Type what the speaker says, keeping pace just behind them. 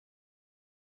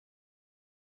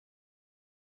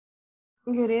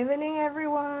Good evening,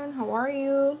 everyone. How are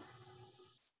you?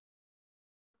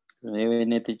 Good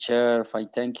evening, teacher. Fine,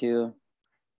 thank you.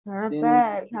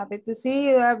 Perfect. Happy to see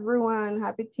you, everyone.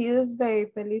 Happy Tuesday.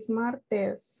 Feliz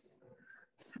martes.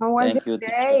 How was Thank your you,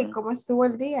 day? teacher. ¿Cómo estuvo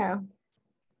el día?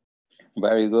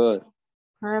 Very good.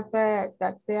 Perfect.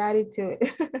 That's the attitude.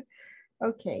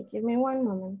 Okay, give me one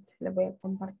moment. Le voy a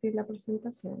compartir la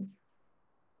presentación.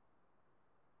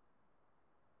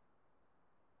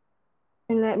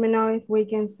 And let me know if we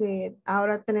can see it.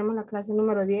 Ahora tenemos la clase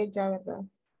número 10 ya, ¿verdad?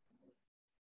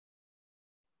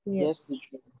 Yes, teacher.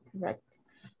 Yes, correct. Yes,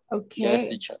 Okay.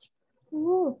 teacher.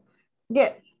 Ooh,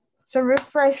 good. So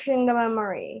refreshing the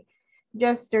memory.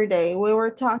 Yesterday, we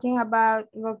were talking about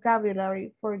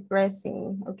vocabulary for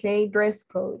dressing, okay? Dress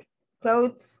code.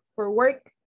 Clothes for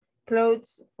work,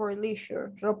 clothes for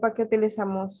leisure. Ropa que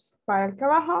utilizamos para el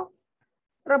trabajo,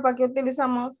 ropa que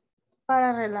utilizamos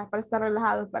para estar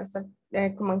relajados, para estar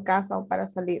como en casa o para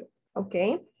salir,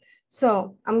 okay?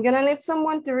 So, I'm gonna need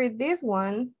someone to read this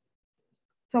one,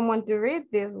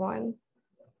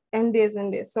 and this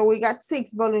and this. So we got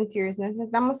 6 volunteers.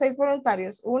 Necesitamos 6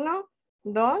 voluntarios. 1,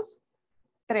 2,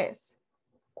 3,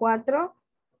 4,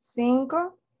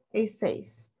 5 y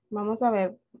 6. Vamos a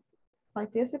ver.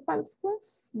 Participants,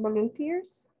 pues,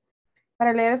 volunteers.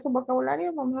 Para leer su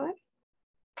vocabulario, vamos a ver.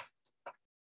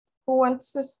 Who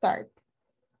wants to start?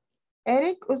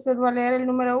 Eric, usted va a leer el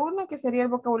número 1, que sería el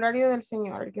vocabulario del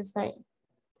señor, el que está ahí.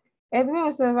 Edwin,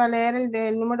 usted va a leer el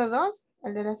del número 2,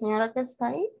 el de la señora que está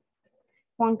ahí.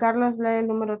 Juan Carlos lee el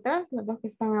número 3, los dos que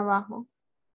están abajo.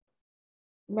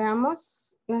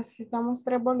 Veamos, necesitamos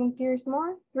 3 volunteers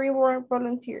more, 3 more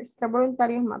volunteers, 3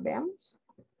 voluntarios más, veamos.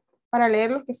 Para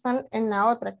leer los que están en la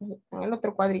otra, en el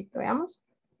otro cuadrito, veamos.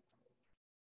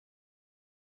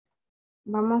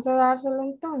 Vamos a dárselo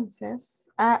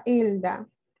entonces a Hilda.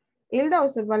 Hilda,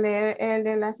 usted va a leer el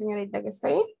de la señorita que está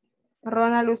ahí.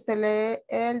 Ronald, usted lee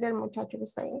el del muchacho que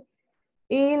está ahí.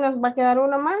 Y nos va a quedar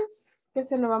uno más que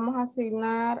se lo vamos a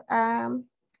asignar a,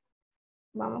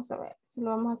 vamos a ver, se lo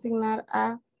vamos a asignar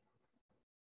a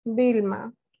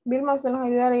Vilma. Vilma, usted nos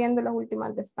ayuda leyendo las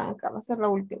últimas de estanca, va a ser la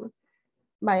última.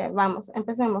 Vaya, vamos,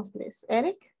 empecemos, please.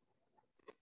 Eric.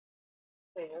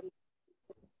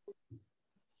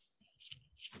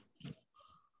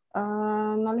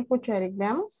 No le escucho, Eric,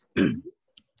 veamos.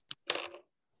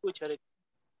 Escucha, Eric.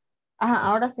 Ajá,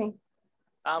 ahora sí.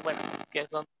 Bueno, que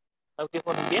son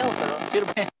audífonos viejos, pero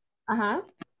sirve. Ajá.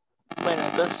 Bueno,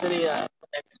 entonces sería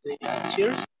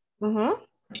cheers.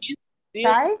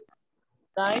 Tie.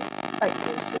 Tie.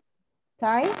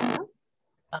 Tie.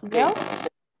 Okay.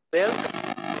 Belt.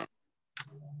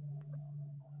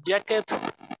 Jacket.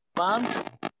 Pant.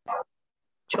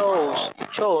 Shoes.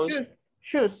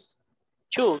 Shoes.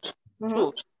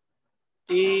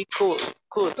 Y coat.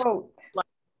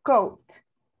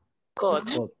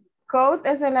 Coat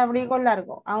es el abrigo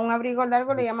largo. A un abrigo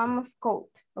largo le llamamos coat,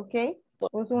 ¿ok?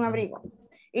 Es un abrigo.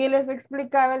 Y les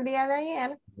explicaba el día de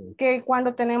ayer que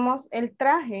cuando tenemos el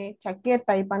traje,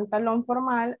 chaqueta y pantalón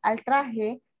formal, al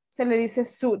traje se le dice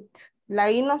suit. La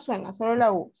I no suena, solo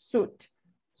la U, suit.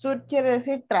 Suit quiere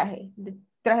decir traje,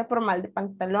 traje formal de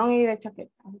pantalón y de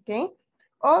chaqueta, ¿ok?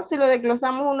 O si lo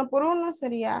desglosamos uno por uno,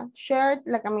 sería shirt,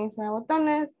 la camisa de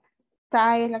botones,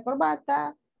 tie, la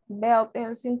corbata, belt,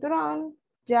 el cinturón,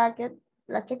 jacket,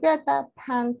 la chaqueta,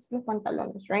 pants, los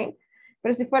pantalones, right?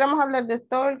 Pero si fuéramos a hablar de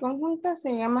todo el conjunto,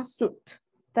 se llama suit,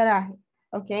 traje,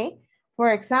 ¿ok? For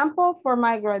example, for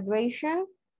my graduation,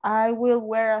 I will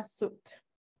wear a suit,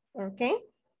 ¿ok?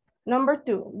 Number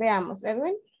 2, veamos,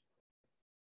 Edwin.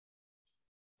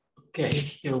 Okay,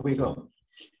 here we go.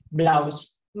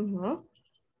 Blouse.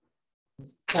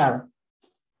 Skirt.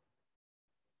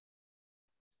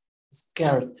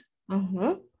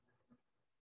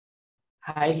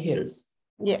 High heels.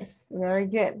 Yes, very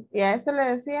good. ¿Y a eso le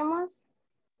decíamos?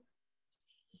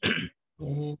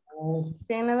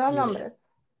 Tiene 2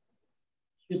 nombres.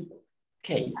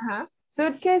 Suitcase.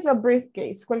 Suitcase o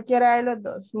briefcase, cualquiera de los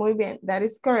dos. Muy bien, that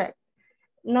is correct.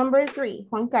 Number 3,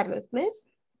 Juan Carlos, please.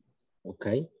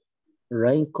 Okay.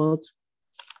 Raincoat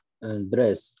and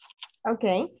dress. Ok.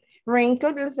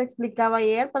 Raincoat les explicaba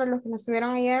ayer, para los que no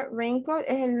estuvieron ayer, raincoat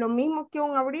es lo mismo que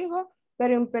un abrigo,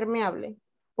 pero impermeable.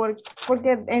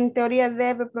 Porque en teoría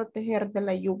debe proteger de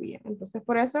la lluvia. Entonces,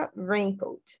 por eso,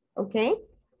 raincoat. Ok.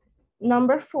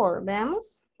 Number 4,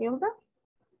 veamos, Hilda.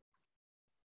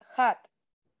 Hat,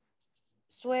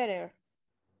 sweater,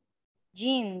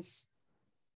 jeans,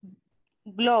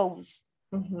 gloves,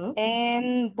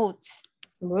 and boots.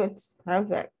 Boots,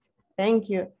 perfect. Thank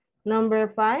you.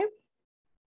 Number 5.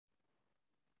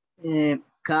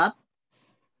 Cap,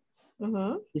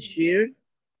 shirt,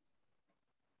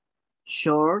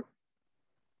 short,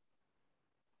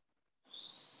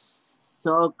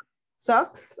 Socks.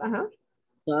 socks,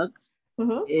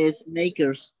 Ujú.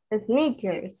 sneakers,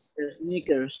 Sneakers.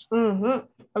 sneakers, Ujú.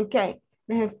 Ok.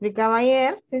 Les explicaba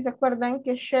ayer, si se acuerdan,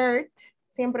 que shirt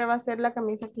siempre va a ser la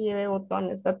camisa que lleve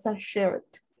botones. That's a shirt.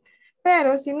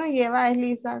 Pero si no lleva, es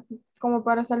lisa como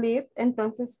para salir,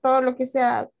 entonces todo lo que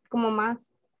sea como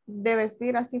más de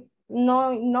vestir así,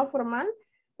 no formal,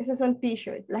 esos son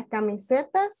t-shirt. Las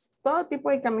camisetas, todo tipo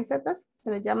de camisetas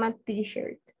se les llama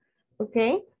t-shirt. ¿Ok?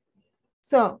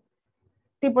 So,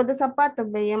 tipos de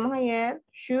zapatos, veíamos ayer,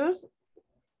 shoes,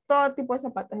 todo tipo de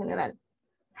zapatos en general.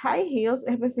 High heels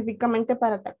específicamente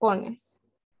para tacones.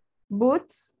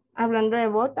 Boots, hablando de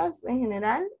botas en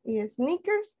general, y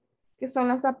sneakers, que son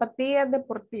las zapatillas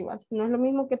deportivas. No es lo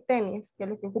mismo que tenis, que es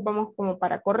lo que ocupamos como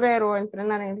para correr o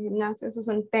entrenar en el gimnasio, esos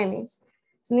son tenis.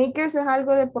 Sneakers es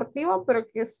algo deportivo, pero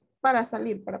que es para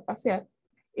salir, para pasear.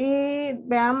 Y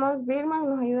veamos, Vilma,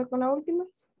 ¿nos ayuda con la última?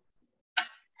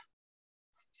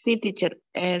 Sí, teacher,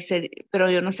 pero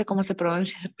yo no sé cómo se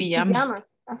pronuncia pijama.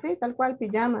 Pijamas, así, tal cual,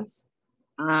 pijamas.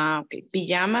 Ah, ok.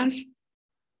 Pijamas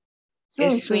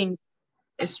es Swimsuit.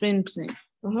 swimsuit.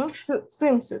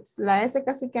 Swimsuits. La S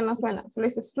casi que no suena, solo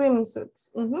dice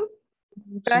swimsuits.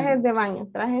 Trajes de baño,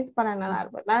 trajes para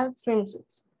nadar, ¿verdad?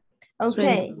 Swimsuits.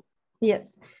 Okay, Swimsuit.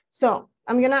 yes. So,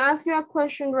 I'm going to ask you a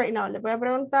question right now. Le voy a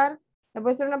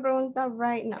hacer una pregunta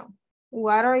right now.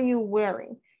 What are you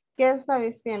wearing? ¿Qué está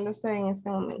vistiendo usted en este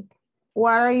momento?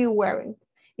 What are you wearing?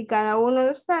 Y cada uno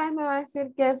de ustedes me va a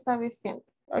decir qué está vistiendo.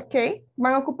 Ok,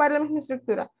 van a ocupar la misma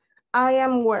estructura. I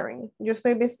am wearing, yo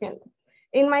estoy vistiendo.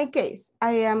 In my case,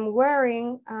 I am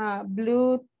wearing a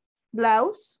blue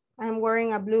blouse. I'm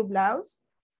wearing a blue blouse,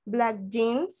 black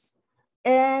jeans,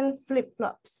 and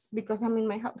flip-flops because I'm in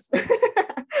my house.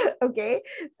 Okay,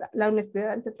 so, la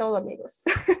honestidad ante todo, amigos.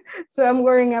 So I'm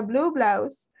wearing a blue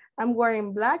blouse, I'm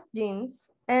wearing black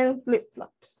jeans, and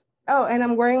flip-flops. Oh, and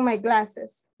I'm wearing my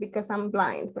glasses because I'm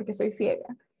blind, porque soy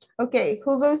ciega. Okay,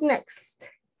 who goes next?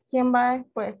 ¿Quién va?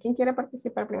 Pues, ¿quién quiere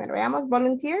participar primero? Veamos,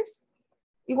 volunteers.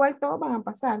 Igual todos van a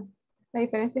pasar. La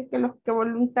diferencia es que los que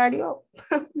voluntario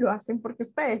lo hacen porque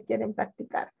ustedes quieren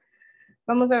practicar.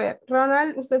 Vamos a ver.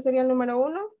 Ronald, usted sería el número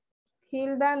 1.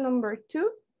 Hilda, number 2.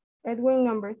 Edwin,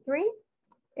 number 3.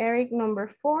 Eric,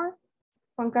 number 4.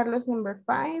 Juan Carlos, number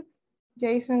 5.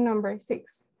 Jason, number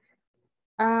 6.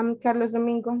 Carlos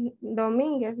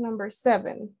Domínguez, number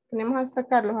 7. Tenemos hasta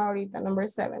Carlos ahorita, number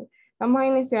 7. Vamos a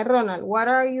iniciar. Ronald, what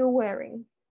are you wearing?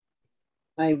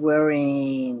 I'm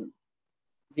wearing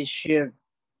the shirt,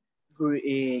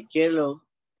 yellow.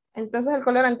 Entonces el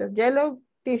color antes, yellow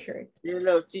t-shirt.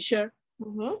 Yellow t-shirt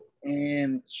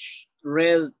and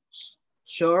red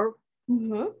short.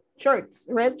 Shorts,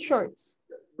 red shorts.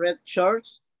 Red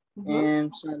shorts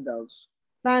and sandals.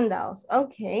 Sandals,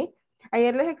 ok.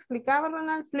 Ayer les explicaba,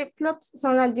 Ronald, flip-flops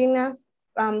son las jeans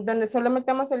donde solo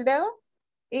metemos el dedo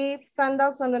y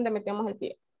sandals son donde metemos el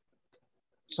pie.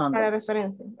 Sandals. Para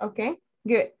referencia, ok.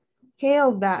 Good.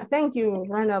 Hilda, thank you,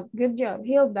 Ronald. Good job.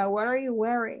 Hilda, what are you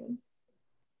wearing?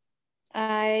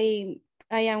 I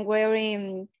am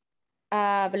wearing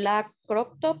a black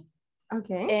crop top.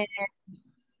 Okay.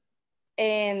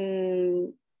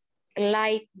 And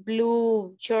light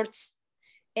blue shorts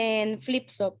and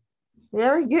flip-flop.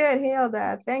 Very good,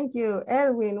 Hilda. Thank you.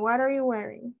 Edwin, what are you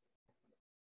wearing?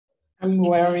 I'm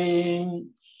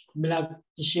wearing black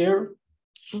t-shirt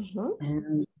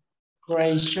and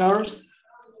gray shorts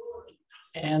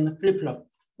and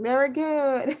flip-flops. Very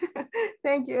good.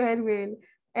 Thank you, Edwin.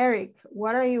 Eric,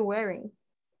 what are you wearing?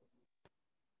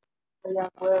 I am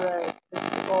wearing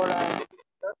orange.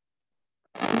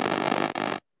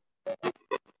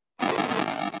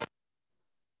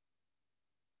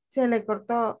 Se le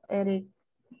cortó, Eric.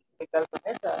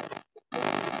 Calzoneta.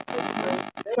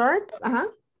 Shorts,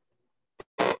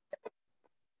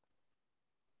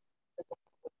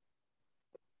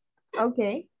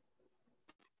 Okay.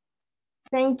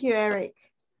 Thank you, Eric.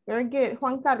 Very good.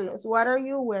 Juan Carlos, what are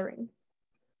you wearing?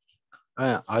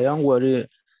 I am wearing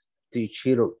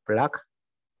t-shirt black.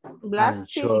 Black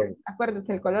t-shirt. Acuérdense,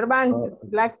 el color va antes.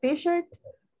 Black t-shirt.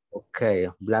 Okay,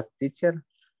 black t-shirt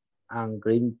and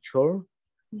green short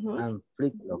and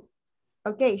flip-flop.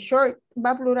 Ok, short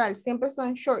va plural. Siempre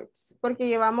son shorts porque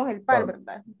llevamos el par,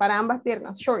 ¿verdad? Para ambas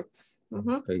piernas, shorts.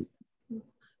 Okay.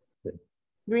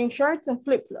 Green shorts and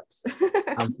flip-flops.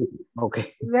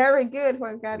 Okay. Very good,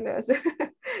 Juan Carlos.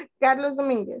 Carlos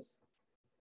Domínguez.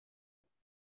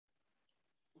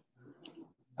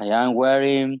 I am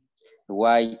wearing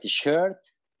white shirt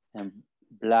and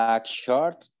black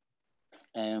shorts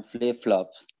and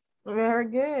flip-flops. Very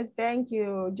good, thank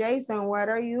you. Jason, what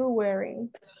are you wearing?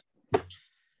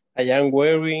 I am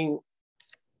wearing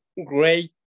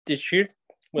gray t-shirt.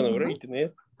 Bueno, gray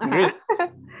tiene.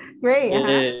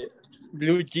 Gray,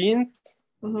 blue jeans.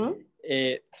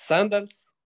 Sandals.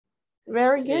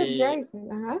 Very good,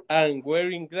 Jason. And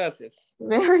wearing glasses.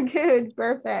 Very good,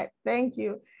 perfect. Thank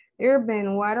you.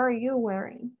 Irvin, what are you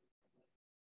wearing?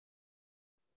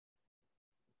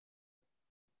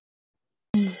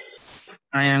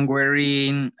 I am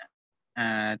wearing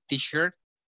a t-shirt.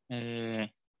 I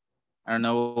don't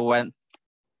know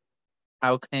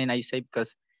how can I say,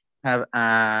 because I have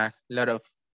a lot of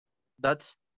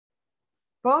dots.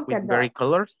 Polka with very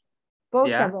colors.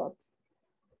 Polka dot.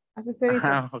 Así se dice.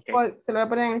 Okay. Se lo voy a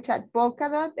poner en el chat. Polka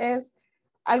dot es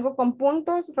algo con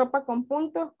puntos, ropa con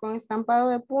puntos, con estampado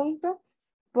de punto.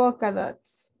 Polka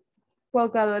dots.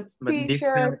 Polka dots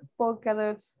t-shirt, polka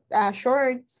dots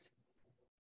shorts.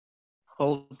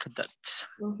 Polka dots.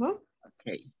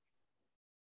 Okay.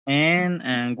 And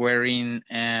I'm wearing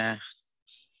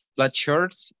black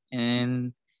shorts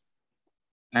and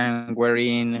I'm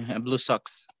wearing blue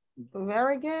socks.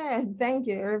 Very good. Thank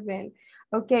you, Irvin.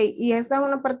 Ok, y esa es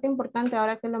una parte importante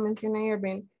ahora que lo menciona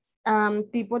Irvin.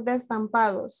 Tipos de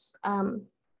estampados.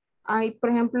 Hay, por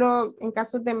ejemplo, en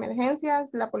casos de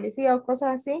emergencias, la policía o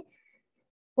cosas así,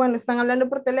 cuando están hablando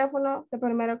por teléfono, lo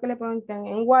primero que le preguntan,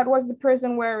 ¿en what was the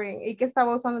person wearing? ¿Y qué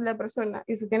estaba usando la persona?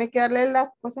 Y se tiene que darle las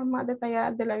cosas más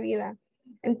detalladas de la vida.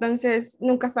 Entonces,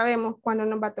 nunca sabemos cuándo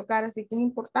nos va a tocar, así que es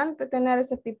importante tener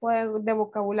ese tipo de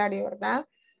vocabulario, ¿verdad?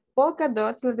 Polka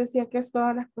dots, les decía que es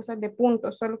todas las cosas de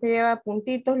puntos, solo que lleva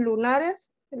puntitos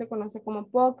lunares, se le conoce como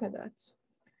polka dots.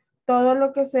 Todo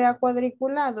lo que sea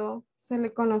cuadriculado se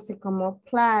le conoce como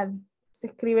plaid. Se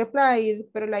escribe plaid,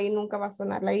 pero la I nunca va a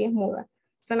sonar, la I es muda.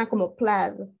 Suena como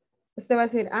plaid. Usted va a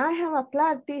decir, I have a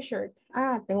plaid t-shirt.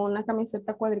 Ah, tengo una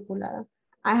camiseta cuadriculada.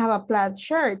 I have a plaid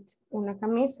shirt, una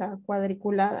camisa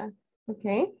cuadriculada.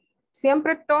 ¿Ok?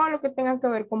 Siempre todo lo que tenga que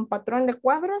ver con patrón de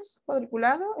cuadros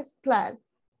cuadriculado es plaid.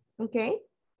 ¿Ok?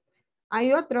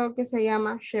 Hay otro que se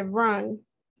llama chevron.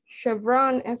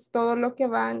 Chevron es todo lo que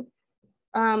van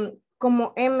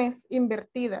como M's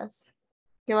invertidas,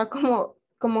 que va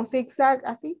como zigzag,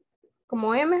 así,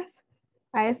 como M's.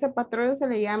 A ese patrón se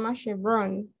le llama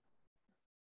chevron.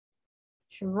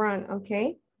 Chevron,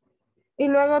 ¿ok? Y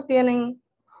luego tienen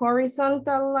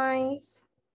horizontal lines,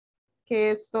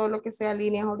 que es todo lo que sea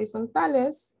líneas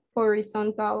horizontales,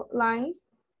 horizontal lines,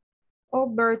 o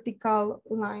vertical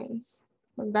lines,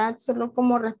 ¿verdad? Solo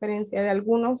como referencia de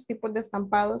algunos tipos de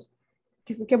estampados,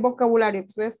 que vocabulario que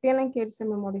ustedes tienen que irse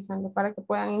memorizando para que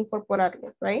puedan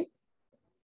incorporarlo, right?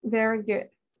 Very good.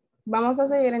 Vamos a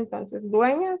seguir entonces.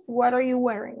 Dueñas, what are you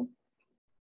wearing?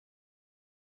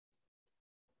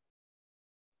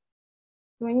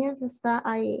 Dueñas está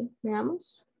ahí,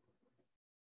 veamos.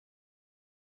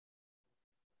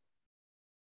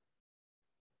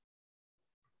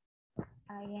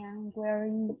 I am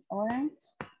wearing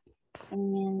orange.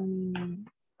 And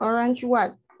orange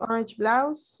what? Orange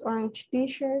blouse, orange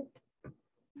t-shirt.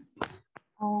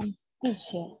 Orange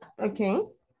t-shirt. Okay.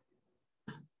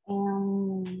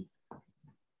 And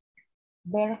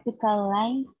vertical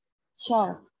line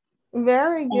short.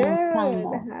 Very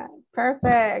good.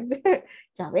 Perfect.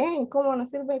 Ya ven cómo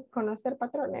nos sirve conocer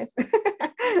patrones.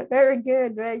 Very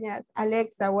good, dueñas.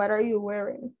 Alexa, what are you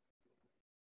wearing?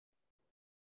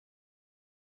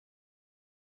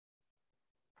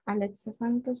 Alexa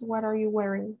Santos, what are you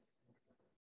wearing?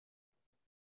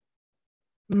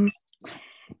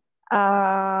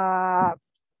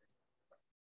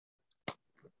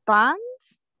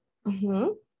 Pants.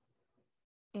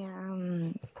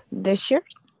 The shirt.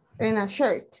 And a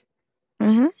shirt.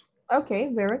 Okay,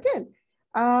 very good.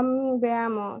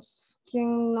 Veamos.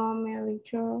 ¿Quién no me ha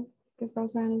dicho que está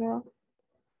usando?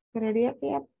 Creería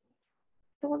que ya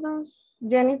todos.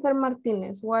 Jennifer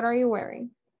Martínez, what are you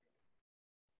wearing?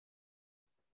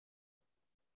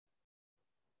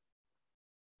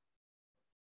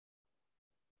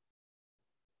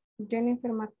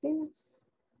 Jennifer Martínez.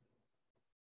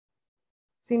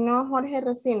 Si no, Jorge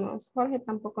Recinos. Jorge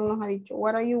tampoco nos ha dicho.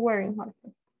 What are you wearing,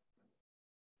 Jorge?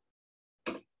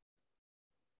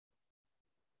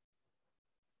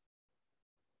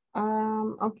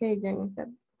 Ok, Jennifer.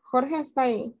 Jorge está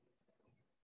ahí.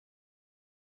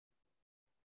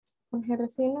 Jorge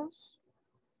Recinos.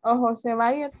 O José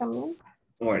Valle también.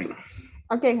 Wearing.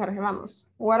 Ok, Jorge,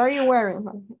 vamos. What are you wearing,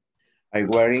 Jorge? I'm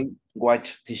wearing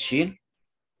white t-shirt.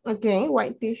 Okay,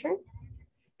 white t-shirt.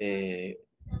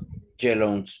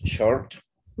 Yellow short.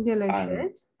 Yellow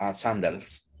shirt.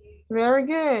 Sandals. Very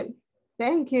good.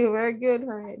 Thank you. Very good,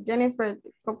 Jorge. Jennifer,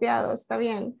 copiado. Está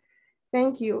bien.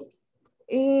 Thank you.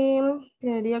 Y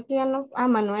creería que ya no. Ah,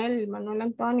 Manuel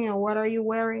Antonio, what are you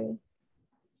wearing?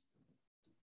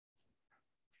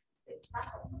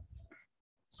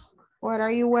 What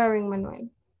are you wearing, Manuel?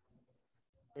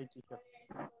 Hey, teacher.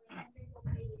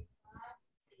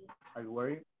 I'm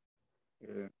wearing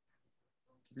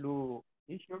blue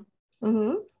t-shirt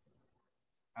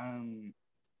and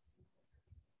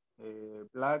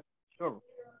black shorts.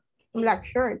 Black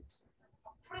shirts.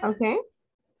 Okay.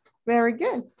 Very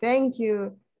good. Thank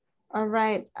you. All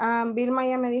right. Vilma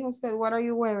ya me dijo usted, what are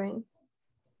you wearing?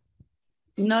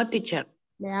 No, teacher.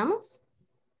 Veamos.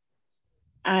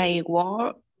 I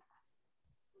wore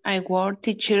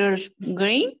teacher's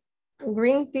green.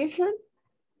 Green t-shirt.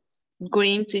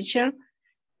 Green t-shirt.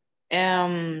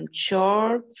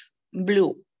 Shorts,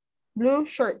 blue. Blue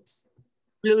shirts.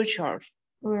 Blue shorts.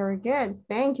 Very good.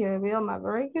 Thank you, Vilma.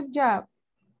 Very good job.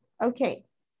 Okay.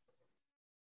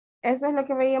 Eso es lo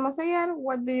que veíamos ayer.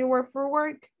 What do you wear for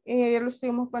work? Ya lo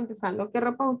estuvimos contestando. ¿Qué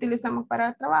ropas utilizamos para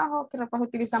el trabajo? ¿Qué ropas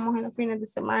utilizamos en los fines de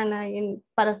semana y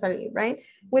para salir, right?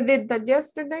 We did that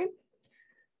yesterday.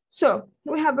 So,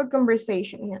 we have a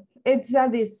conversation here. It's a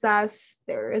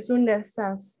disaster. Es un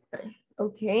desastre.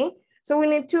 Okay? So, we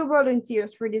need 2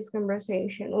 volunteers for this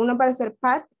conversation. Uno para hacer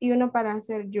Pat y uno para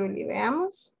hacer Julie.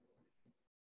 Veamos.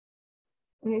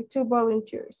 We need 2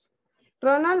 volunteers.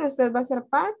 Ronald, usted va a ser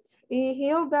Pat y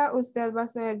Hilda, usted va a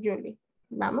ser Julie.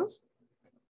 Vamos.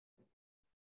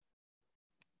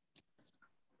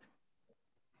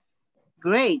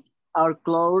 Great. Our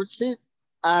clothes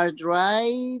are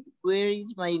dried. Where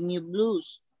is my new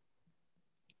blouse?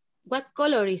 What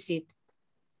color is it?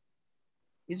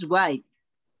 It's white.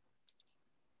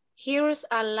 Here's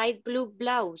a light blue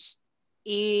blouse.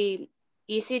 Is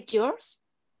it yours?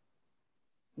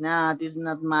 No, this is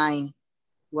not mine.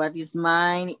 What is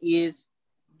mine is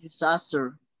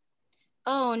disaster.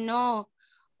 Oh no,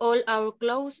 all our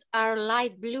clothes are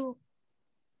light blue.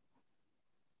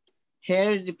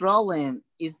 Here's the problem.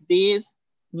 Is this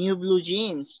new blue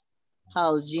jeans?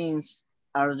 Whose jeans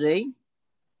are they?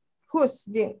 Whose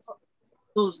jeans?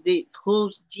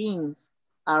 Whose jeans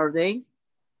are they?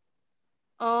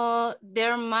 Oh,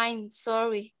 they're mine,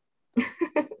 sorry.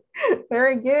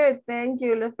 Very good, thank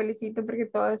you. Los felicito porque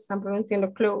todos están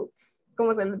pronunciando clothes,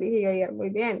 como se los dije yo ayer. Muy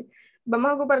bien.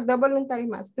 Vamos a ocupar 2 voluntarios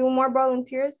más. 2 more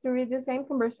volunteers to read the same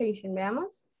conversation.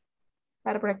 Veamos.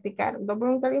 Para practicar. 2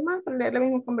 voluntarios más para leer la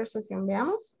misma conversación.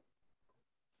 Veamos.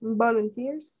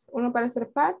 Volunteers. Uno para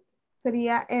ser Pat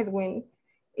sería Edwin.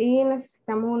 Y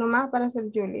necesitamos uno más para ser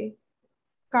Julie.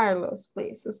 Carlos,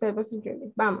 please. Usted va a ser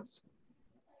Julie. Vamos.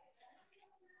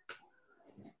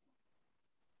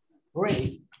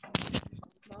 Great.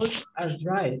 Clothes are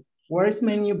dry. Where's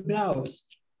my new blouse?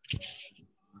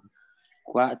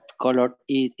 What color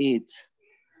is it?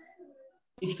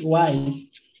 It's white.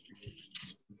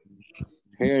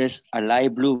 Here's a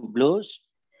light blue blouse.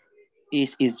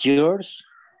 Is it yours?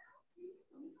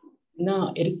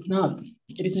 No, it is not.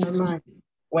 It is not mine.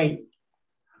 Wait,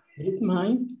 it is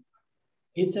mine?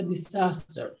 It's a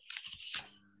disaster.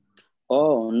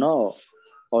 Oh no,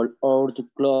 all our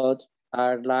clothes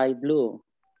are light blue.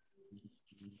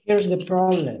 Here's the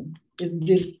problem. Is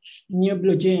this new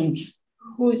blue jeans?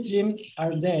 Whose jeans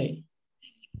are they?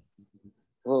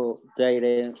 Oh,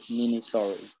 they're mini,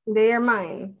 sorry. They are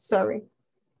mine, sorry.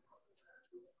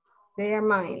 They are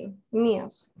mine,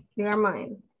 míos. They are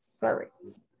mine, sorry.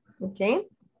 Okay,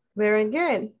 very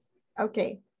good.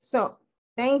 Okay, so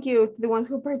thank you to the ones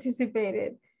who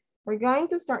participated. We're going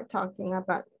to start talking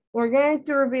about, we're going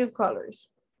to review colors,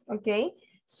 okay?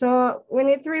 So we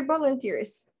need 3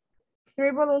 volunteers.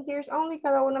 3 volunteers only,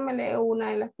 cada uno me lee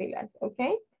una de las filas,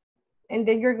 okay? And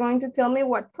then you're going to tell me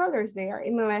what colors they are.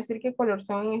 Y me va a decir qué color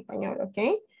son en español,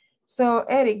 okay? So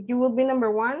Eric, you will be number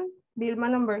 1, Vilma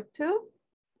number 2,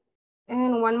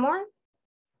 and one more.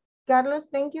 Carlos,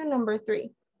 thank you, number 3.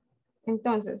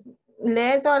 Entonces,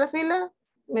 lee toda la fila,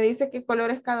 me dice qué color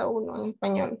es cada uno en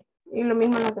español. Y lo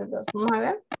mismo en los otros dos. Vamos a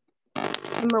ver.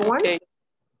 Number 1.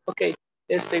 Okay.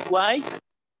 White,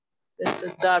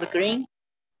 dark green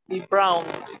y brown.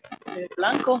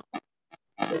 Blanco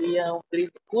sería un gris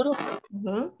oscuro y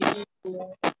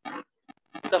un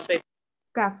café.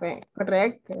 Café,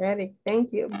 correcto, Eric.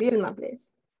 Thank you. Vilma,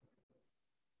 please.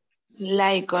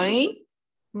 Light green.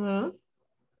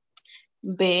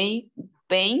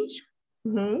 Beige.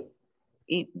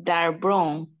 Y dark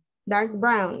brown. Dark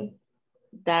brown.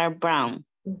 Dark brown.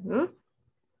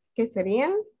 ¿Qué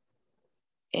serían?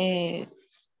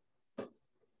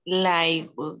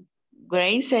 Light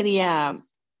gray sería...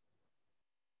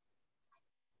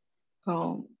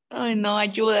 Oh, ay, no,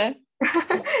 ayuda.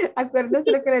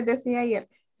 Acuérdense lo que les decía ayer.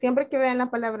 Siempre que vean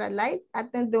la palabra light,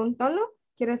 aten de un tono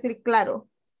quiere decir claro.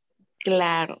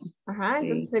 Claro. Ajá,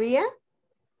 entonces Sí. sería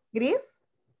gris.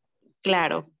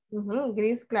 Claro.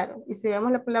 Gris claro. Y si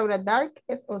vemos la palabra dark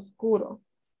es oscuro.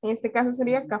 En este caso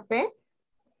sería café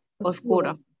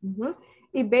oscuro. Oscuro.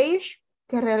 Y beige,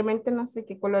 que realmente no sé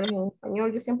qué color es en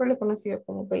español. Yo siempre lo he conocido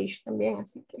como beige también,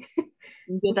 así que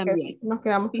Yo también. nos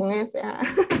quedamos con ese.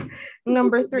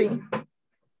 Number 3.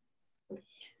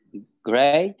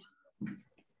 Gray,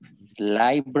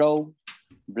 light brown,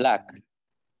 black.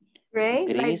 Gray,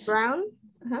 light Gris, brown.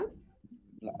 Ajá.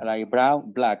 light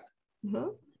brown, black.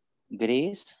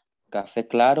 Gris, café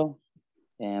claro,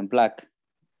 black.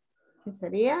 ¿Qué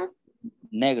sería?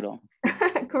 Negro.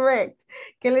 Correct.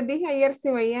 ¿Qué les dije ayer?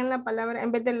 Si veían la palabra,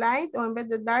 en vez de light o en vez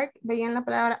de dark, veían la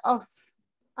palabra off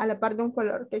a la par de un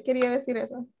color. ¿Qué quería decir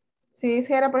eso? Si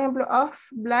dijera, por ejemplo, off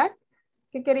black,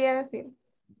 ¿qué quería decir?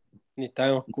 Ni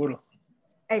tan oscuro.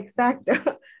 Exacto.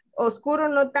 Oscuro,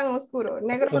 no tan oscuro.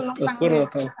 Negro, no tan Oscuro, no negro.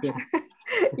 tan oscuro.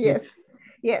 Yes.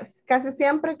 Yes. Casi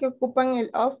siempre que ocupan el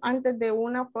off antes de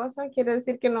una cosa, quiere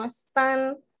decir que no es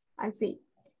tan así.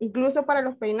 Incluso para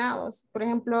los peinados. Por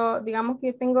ejemplo, digamos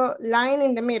que yo tengo line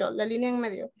in the middle, la línea en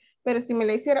medio. Pero si me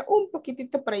la hiciera un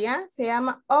poquitito para allá, se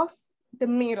llama off the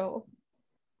middle.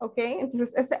 ¿Ok?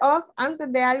 Entonces, ese off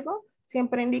antes de algo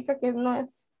siempre indica que no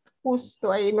es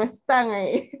justo ahí, no están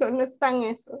ahí, no están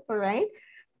eso, all right?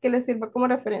 Que les sirva como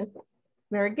referencia.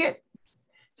 Very good.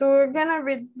 So we're gonna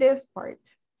read this part.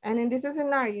 And in this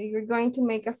scenario, you're going to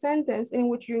make a sentence in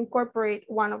which you incorporate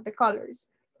one of the colors.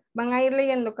 Van a ir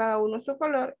leyendo cada uno su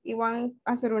color y van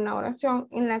a hacer una oración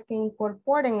en la que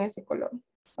incorporen ese color.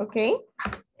 Okay?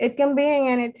 It can be in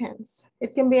any tense.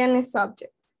 It can be any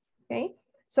subject. Okay?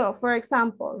 So, for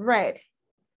example, red.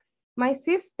 My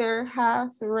sister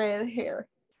has red hair.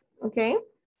 Okay?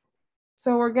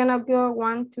 So we're gonna go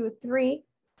 1, 2, 3,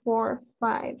 4,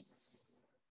 5.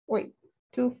 Wait,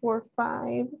 2, 4,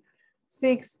 5,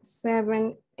 6,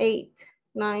 7, 8,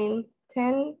 9,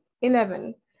 10,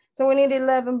 11. So we need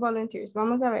 11 volunteers.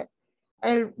 Vamos a ver.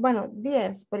 Bueno,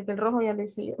 10, porque el rojo ya lo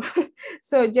hice yo.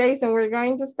 So Jason, we're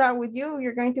going to start with you.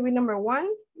 You're going to be number 1.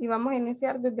 Y vamos a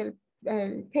iniciar desde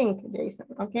el pink, Jason,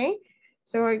 okay?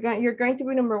 So you're going to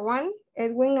be number 1,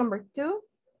 Edwin number 2,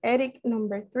 Eric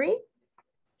number 3,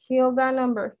 Hilda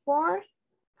number 4,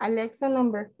 Alexa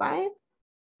number 5,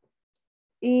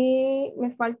 y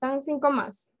me faltan 5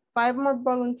 más. 5 more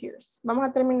volunteers. Vamos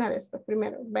a terminar esto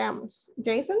primero. Veamos.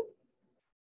 Jason.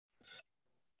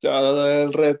 Ya no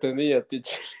el retenía,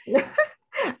 teacher.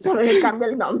 Solo le cambia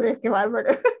el nombre, qué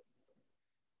bárbaro.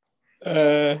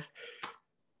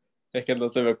 Es que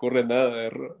no se me ocurre nada de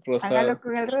rosado. Hágalo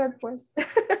con el red, pues.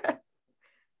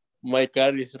 My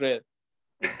car is red.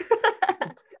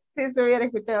 Si se hubiera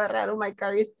escuchado raro, my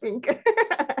car is pink.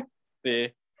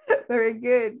 Sí. Very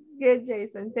good. Good,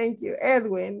 Jason. Thank you.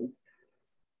 Edwin.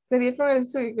 Sería con el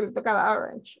suyo que le tocaba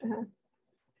orange.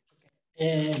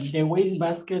 The waste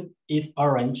basket is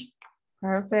orange.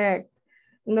 Perfect.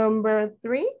 Number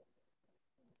 3.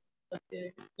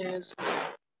 Okay.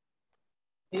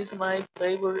 Is my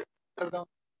favorite, perdón.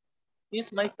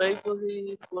 Is my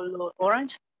favorite color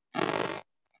orange?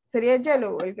 Sería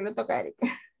yellow el que le toca a Eric.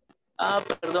 Ah,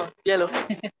 perdón, yellow.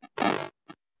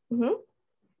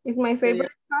 Is my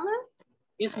favorite color?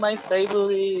 Is my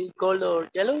favorite color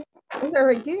yellow?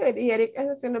 Very good. Y Eric,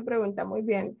 esa es una pregunta. Muy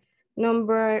bien.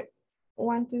 Number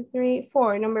 1, 2, 3,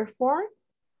 4. Number 4.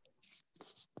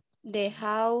 The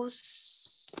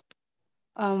house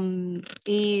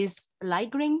is light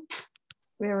green.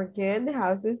 Very good. The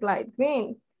house is light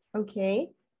green. Okay.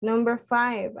 Number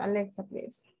 5. Alexa,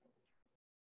 please.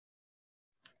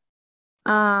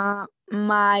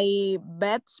 My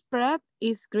bedspread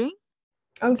is green.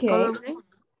 Okay. Color green.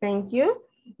 Thank you.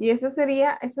 Y ese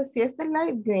sería, ese sí es de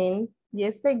light green y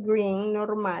este green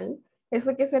normal.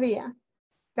 ¿Eso qué sería?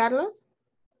 Carlos?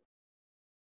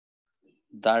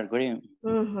 Dark green.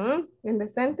 In the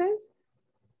sentence?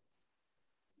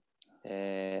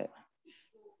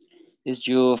 Is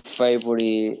your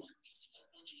favorite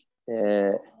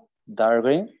dark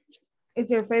green? Is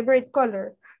your favorite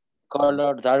color?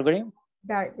 Color dark green?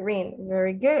 Dark green.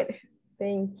 Very good.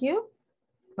 Thank you.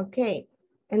 Okay.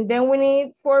 And then we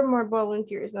need 4 more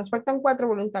volunteers. Nos faltan 4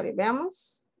 voluntarios.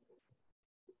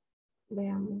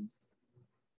 Veamos.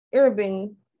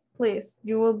 Irving, please.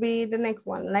 You will be the next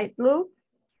one. Light blue.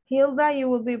 Hilda, you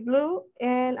will be blue.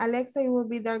 And Alexa, you will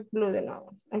be dark blue de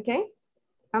nuevo. Okay.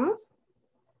 Vamos.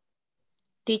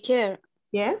 Teacher.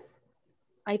 Yes.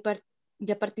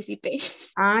 Ya participé.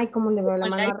 Ay, ¿cómo le veo la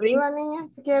mano arriba, niña?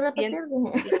 ¿Se quiere repetir?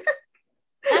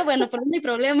 Bueno, pero no hay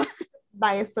problema.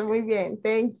 Vaya, está muy bien.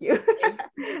 Thank you.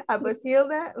 Pues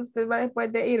Hilda, usted va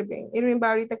después de Irving. Irving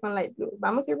va ahorita con light blue.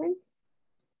 ¿Vamos, Irving?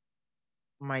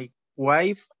 My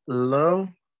wife loves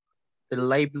the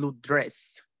light blue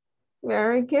dress.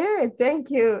 Very good, thank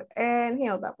you. And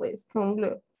Hilda, please, con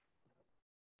blue.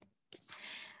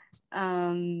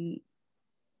 The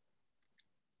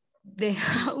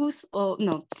house, or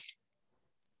no,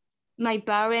 my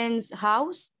parents'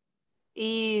 house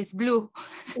is blue.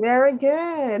 Very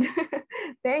good.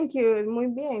 Thank you. Muy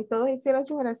bien. Todos hicieron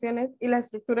sus oraciones y la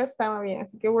estructura estaba bien,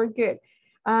 así que we're good.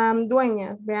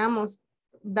 Dueñas, veamos.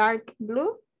 Dark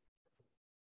blue.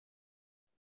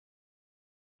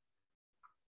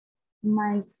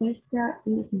 My sister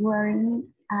is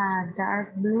wearing a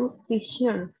dark blue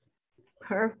t-shirt.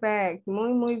 Perfect.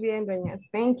 Muy, muy bien, dueñas.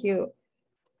 Thank you.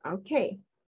 Okay.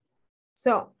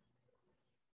 So,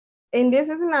 in this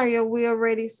scenario, we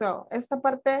already saw. Esta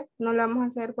parte no la vamos a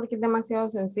hacer porque es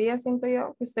demasiado sencilla, siento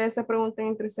yo. Que ustedes se pregunten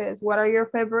entre ustedes, what are your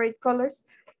favorite colors?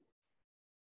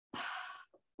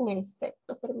 Un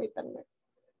insecto, permítanme.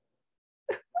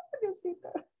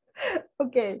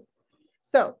 Okay,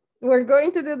 so we're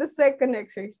going to do the second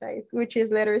exercise, which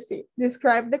is letter C.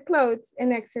 Describe the clothes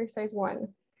in exercise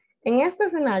 1. En este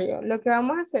escenario, lo que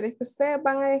vamos a hacer es que ustedes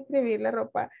van a describir la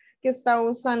ropa que está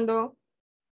usando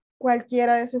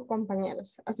cualquiera de sus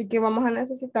compañeros. Así que vamos a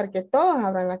necesitar que todos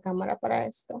abran la cámara para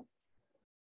esto.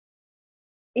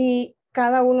 Y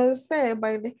cada uno de ustedes va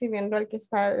a ir describiendo al que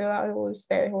está debajo de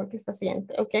ustedes o el que está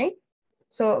siguiente, ¿ok?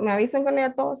 So, me avisan cuando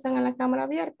ya todos están en la cámara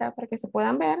abierta para que se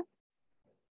puedan ver.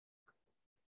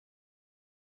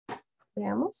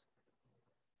 Veamos.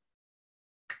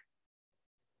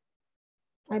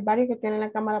 Hay varios que tienen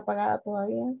la cámara apagada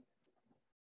todavía.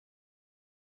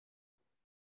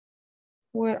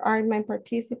 Where are my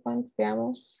participants?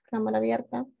 Veamos, cámara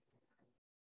abierta.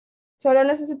 Solo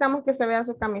necesitamos que se vea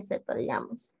su camiseta,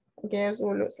 digamos, que es su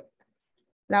blusa.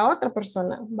 La otra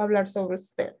persona va a hablar sobre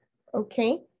usted,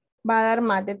 ¿ok? Va a dar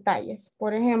más detalles.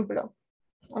 Por ejemplo,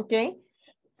 ¿ok?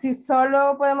 Si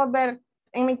solo podemos ver,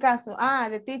 en mi caso,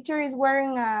 the teacher is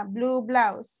wearing a blue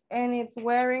blouse and it's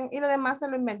wearing, y lo demás se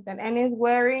lo inventan, and it's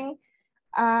wearing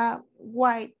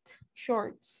white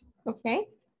shorts, ¿ok?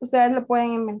 Ustedes lo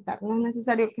pueden inventar, no es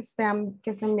necesario que estén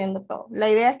viendo todo.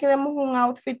 La idea es que demos un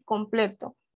outfit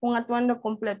completo, un atuendo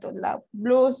completo, la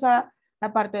blusa,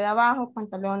 la parte de abajo,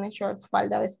 pantalones, shorts,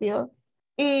 falda, vestido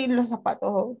y los zapatos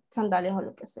o sandalias o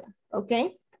lo que sea, ¿ok?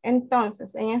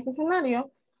 Entonces, en este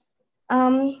escenario,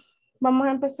 vamos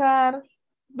a empezar,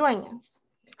 dueñas.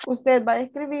 Usted va a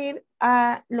describir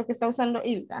lo que está usando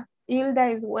Hilda. Hilda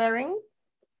is wearing,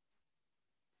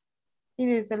 y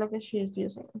dice lo que she is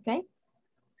using, ¿ok?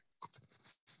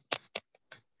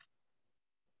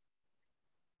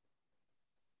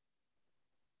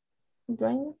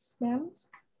 Dueñas,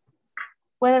 veamos.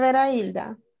 ¿Puede ver a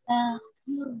Hilda?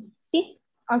 Sí.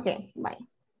 Ok, bye.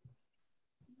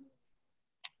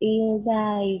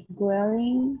 Hilda is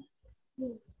wearing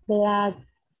black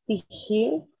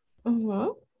t-shirt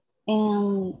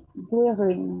and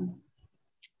wearing.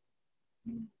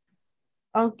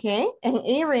 Ok, and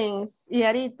earrings y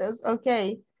aritos, ok.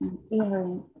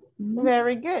 Earring.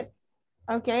 Very good.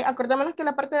 Ok, acordémonos que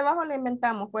la parte de abajo la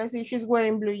inventamos. Puede decir she's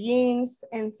wearing blue jeans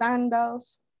and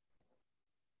sandals.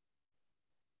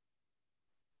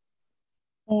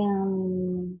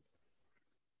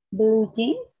 Blue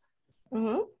jeans.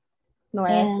 No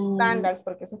es sandals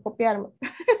porque eso es copiarme.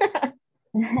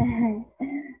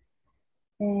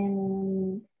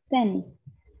 Tenis.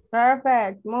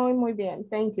 Perfect, muy, muy bien.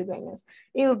 Thank you, dueñas.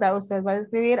 Hilda, usted va a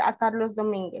describir a Carlos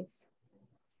Domínguez.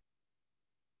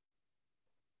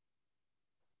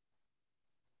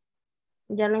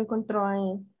 ¿Ya lo encontró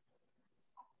ahí?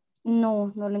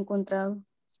 No, no lo he encontrado.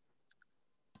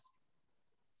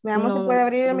 Veamos No, si puede no.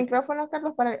 abrir el micrófono,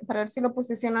 Carlos, para ver si lo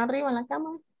posiciona arriba en la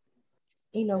cámara.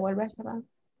 Y lo vuelve a cerrar.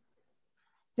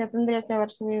 Ya tendría que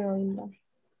haber subido Hilda.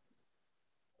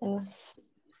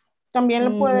 También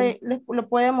lo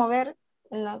puede mover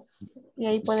y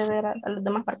ahí puede ver a los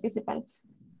demás participantes.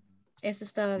 Eso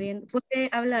estaba bien. ¿Puede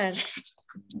hablar?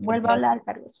 Vuelva a hablar,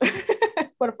 Carlos.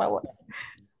 Por favor.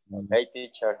 Okay,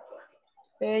 teacher.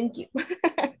 Thank you.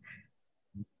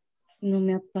 No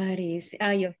me aparece.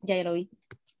 Ya lo vi.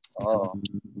 Oh.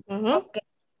 Okay.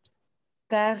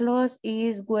 Carlos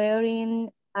is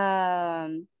wearing a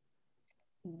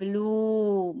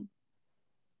blue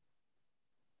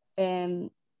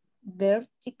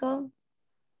vertical.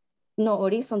 No,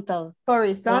 horizontal.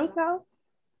 Horizontal.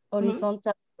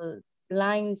 Horizontal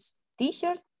lines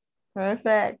t-shirt.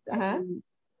 Perfect.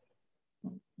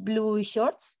 Blue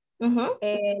shorts.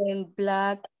 And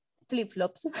black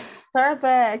flip-flops.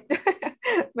 Perfect.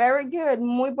 Very good.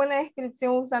 Muy buena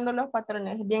descripción usando los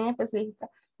patrones, bien específica.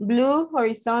 Blue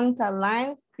horizontal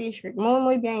lines t-shirt. Muy,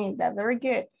 muy bien, Hilda. Very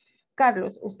good.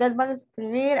 Carlos, usted va a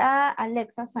describir a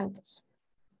Alexa Santos.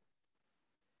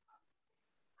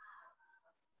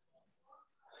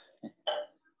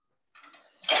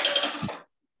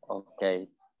 Okay.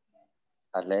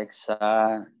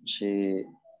 Alexa, she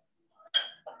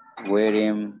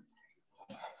wearing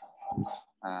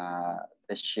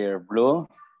the shirt blue.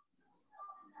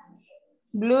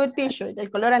 Blue t-shirt, el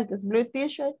color antes, blue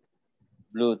t-shirt.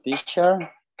 Blue t-shirt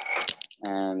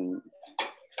and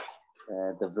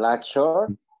the black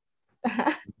short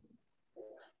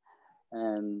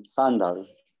and sandals.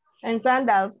 And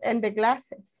sandals and the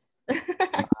glasses.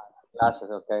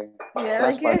 Glasses, okay. Very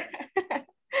That's fine.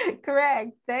 good.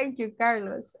 Correct. Thank you,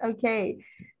 Carlos. Okay.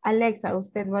 Alexa,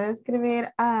 usted va a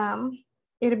describir a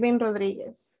Irving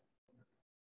Rodríguez.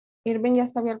 Irving ya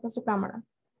está abierta su cámara.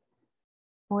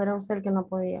 ¿O era usted el que no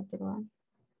podía? Pero...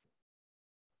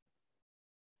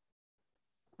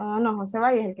 no, José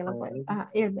Valle es el que no puede. Ajá,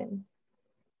 Irving.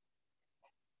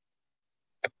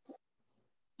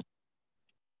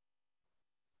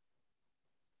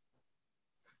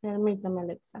 Permítame,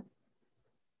 Alexa.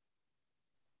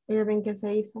 Irving, ¿qué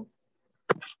se hizo?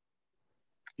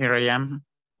 Here I am.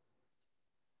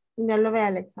 Ya lo ve,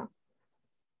 Alexa.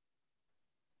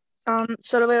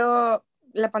 Solo veo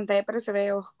la pantalla, pero se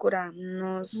ve oscura.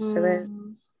 No se ve.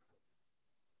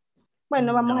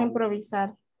 Bueno, vamos a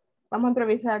improvisar. Vamos a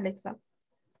improvisar, Alexa.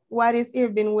 What is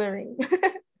Irving wearing?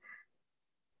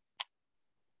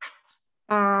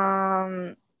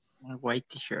 A white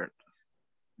t-shirt.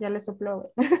 Ya le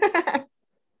sopló.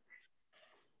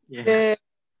 Yes.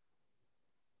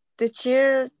 The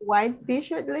shirt. White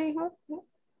t-shirt, le dijo.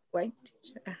 White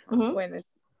t-shirt. Bueno,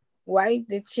 white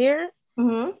the shirt.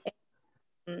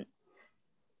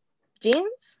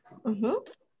 Jeans.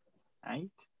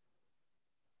 Right.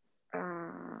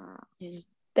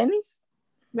 Tenis.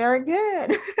 Very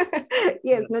good.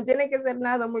 Yes, no tiene que ser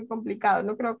nada muy complicado.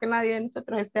 No creo que nadie de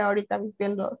nosotros esté ahorita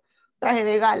vistiendo traje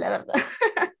de gala, ¿verdad?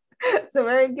 So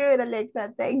very good,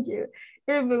 Alexa. Thank you.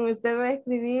 Irving, usted va a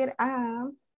escribir a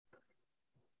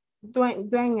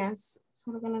dueñas.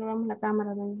 Solo que no le vemos la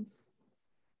cámara, dueñas.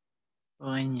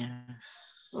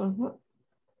 Dueñas.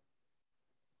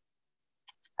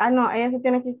 No, ella se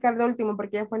tiene que quedar de último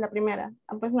porque ella fue la primera.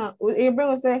 Pues no, Irving,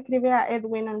 usted escribe a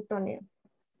Edwin Antonio.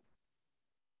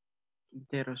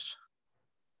 Quinteros.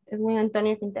 Edwin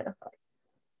Antonio Quintero.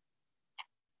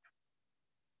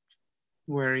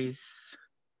 Where is?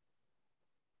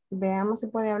 Veamos si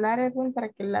puede hablar, Edwin, para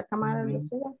que la cámara lo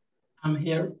suba. I'm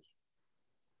here.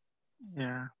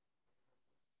 Yeah.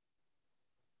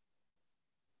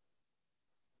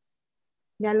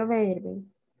 Ya lo ve,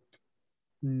 Irving.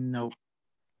 No.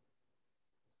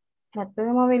 Trate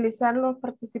de movilizar los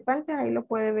participantes, ahí lo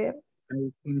puede ver.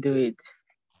 I can do it.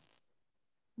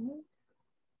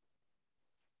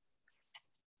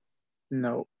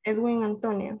 No. Edwin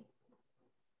Antonio.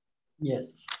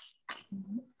 Yes.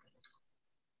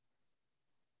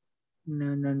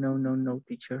 No,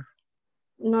 teacher.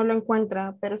 No lo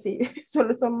encuentra, pero sí,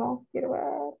 solo somos, quiero ver,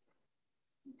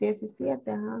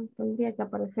 17, ajá, tendría que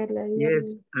aparecerle ahí.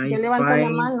 Yes, Ya levantó la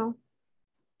mano,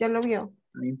 ya lo vio.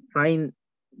 I'm fine.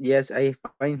 Yes, I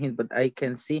find him, but I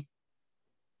can see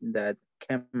that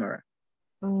camera.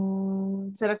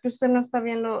 ¿Será que usted no está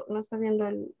viendo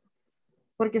el...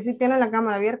 Porque sí tiene la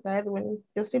cámara abierta, Edwin.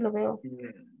 Yo sí lo veo.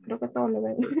 Creo que todos lo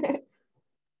ven.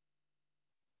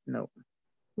 No.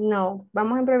 No,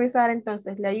 vamos a improvisar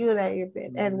entonces. Le ayuda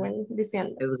Edwin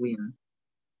diciendo.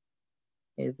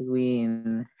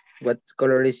 Edwin, what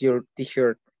color is your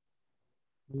t-shirt?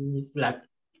 It's black.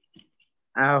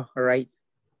 Oh, right.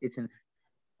 It's in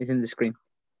the screen.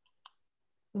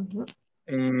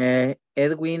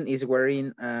 Edwin is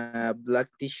wearing a black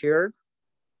t-shirt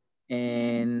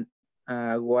and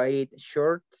white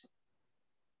shorts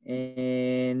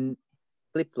and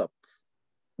flip-flops.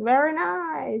 Very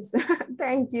nice.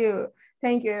 Thank you.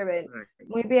 Thank you, Edwin.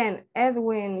 Muy bien.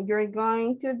 Edwin, you're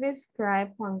going to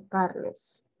describe Juan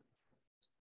Carlos.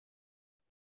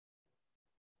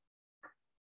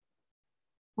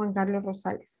 Juan Carlos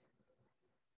Rosales.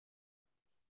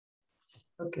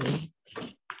 Okay,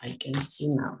 I can see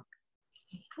now.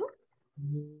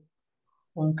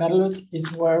 Juan Carlos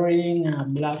is wearing a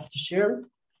black t-shirt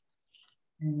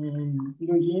and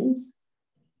blue jeans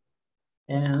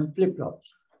and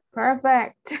flip-flops.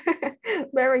 Perfect.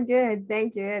 Very good.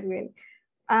 Thank you, Edwin.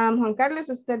 Juan Carlos,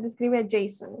 usted describe a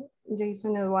Jason.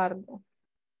 Jason Eduardo.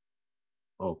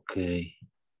 Okay.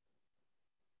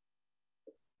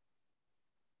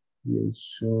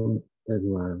 Jason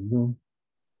Eduardo.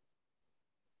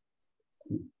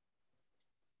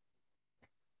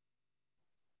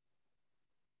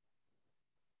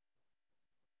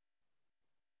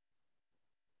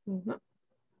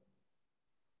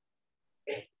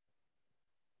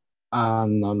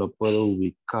 No lo puedo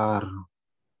ubicar.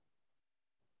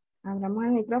 Abramos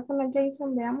el micrófono,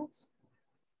 Jason, veamos.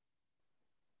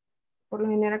 Por lo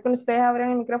general, cuando ustedes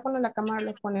abren el micrófono, la cámara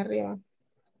los pone arriba.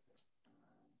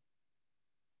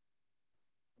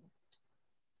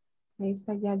 Ahí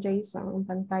está ya Jason en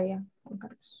pantalla, Juan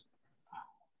Carlos.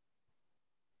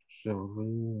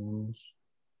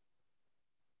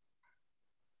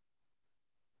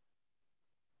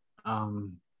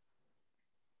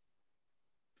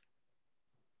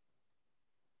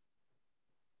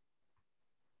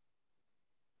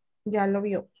 Ya lo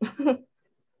vio.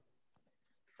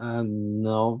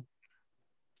 No.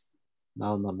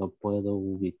 No lo puedo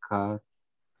ubicar.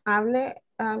 Hable,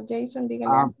 Jason,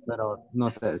 dígale. Pero no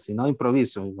sé, si no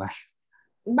improviso igual.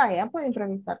 Vaya, puede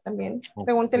improvisar también. Okay.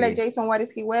 Pregúntele a Jason, what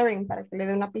is he wearing? Para que le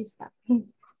dé una pista.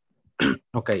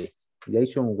 Okay.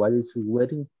 Jason, what is he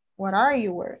wearing? What are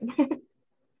you wearing?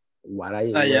 What are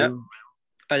you wearing?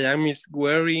 I am is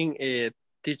wearing a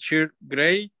t-shirt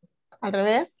gray. Al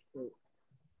revés.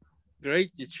 Gray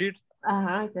t-shirt.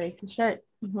 Ajá, gray t-shirt.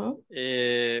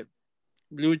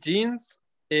 Blue jeans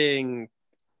and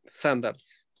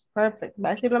sandals. Perfect. Va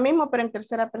a decir lo mismo, pero en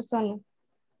tercera persona.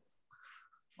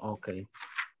 Okay.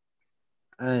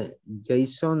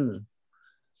 Jason,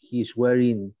 he's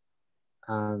wearing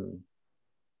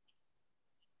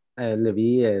le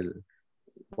vi el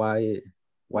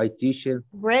white t-shirt.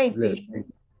 Gray t-shirt.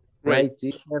 White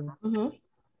t-shirt.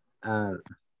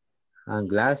 And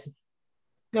glasses.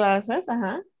 Glasses,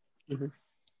 ajá.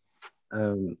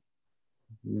 No.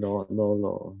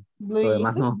 Blue Lo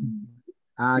demás no.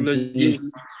 Blue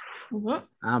jeans.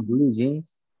 Blue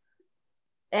jeans.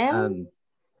 And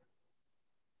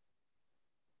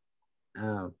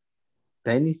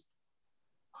tennis.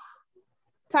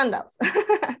 Sandals.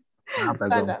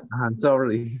 Sandals. I'm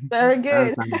sorry. Very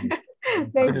good.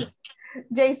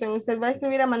 Jason, usted va a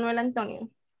escribir a Manuel Antonio.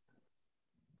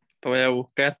 Te voy a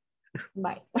buscar.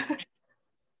 Bye.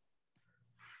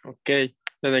 Ok,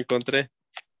 ya la encontré.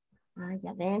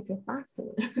 Ya ven, si es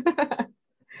fácil.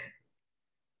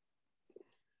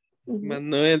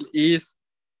 Manuel is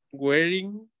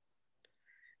wearing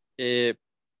a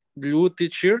blue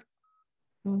t-shirt.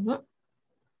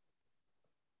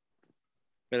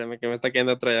 Espérame que me está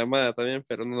quedando otra llamada también,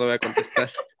 pero no lo voy a contestar.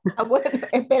 Bueno,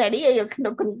 esperaría yo que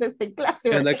no conteste en clase.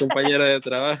 Es una compañera de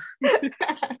trabajo.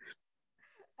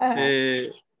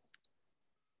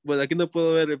 Bueno, aquí no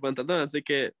puedo ver el pantalón, así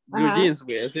que blue jeans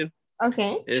voy a decir.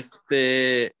 Ok.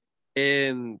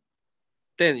 En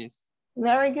tenis.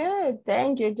 Very good.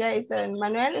 Thank you, Jason.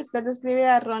 Manuel, usted escribe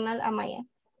a Ronald Amaya.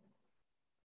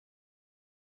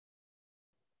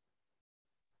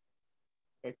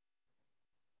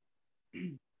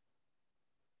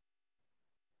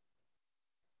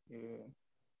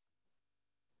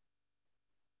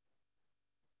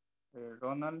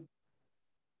 Ronald,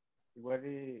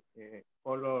 wearing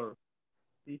color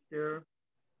t-shirt,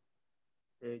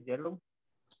 yellow.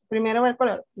 Primero el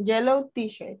color. Yellow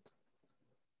t-shirt.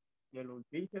 Yellow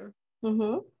t-shirt.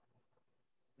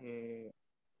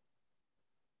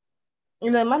 Y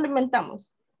lo demás lo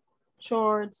inventamos.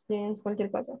 Shorts, jeans,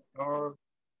 cualquier cosa.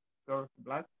 Shorts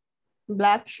black.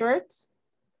 Black shirts.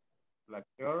 Black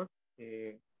shorts.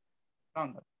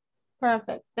 Sandals.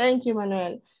 Perfect. Thank you,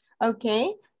 Manuel.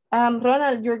 Okay.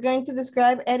 Ronald, you're going to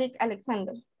describe Eric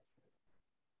Alexander.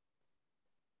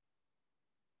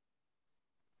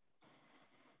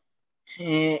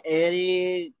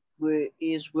 Eric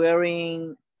is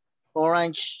wearing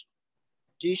orange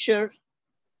t-shirt.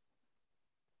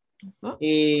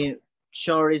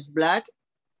 Short is black.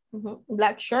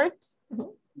 Black shirts.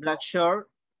 Black short.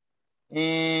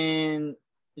 And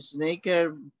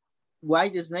sneaker,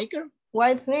 white sneaker.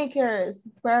 White sneakers.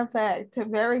 Perfect.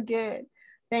 Very good.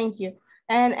 Thank you.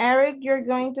 And Eric, you're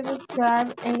going to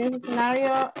describe in this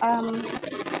scenario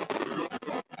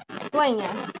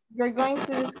dueñas. You're going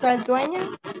to describe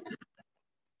dueñas.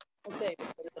 Okay.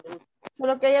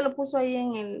 Solo que ella lo puso ahí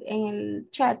en el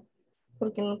chat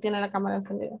porque no tiene la cámara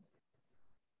encendida.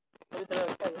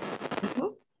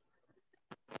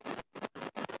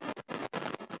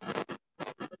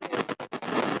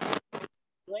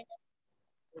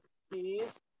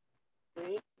 Is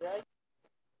red, right?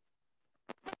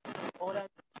 Orange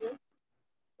shirt,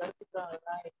 vertical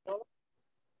line color,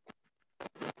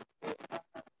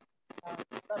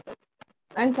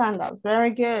 and sandals.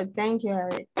 Very good. Thank you,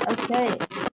 Eric. Okay.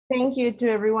 Thank you to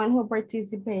everyone who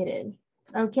participated.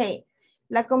 Okay.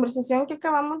 La conversación que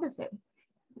acabamos de hacer,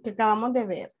 que acabamos de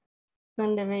ver,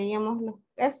 donde veíamos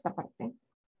esta parte,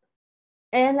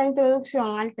 es la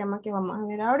introducción al tema que vamos a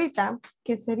ver ahorita,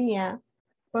 que sería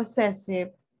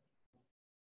possessive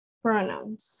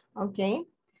pronouns, ¿ok?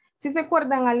 Si se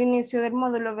acuerdan, al inicio del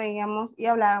módulo veíamos y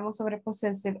hablábamos sobre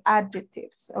possessive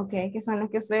adjectives, ¿ok? Que son los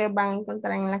que ustedes van a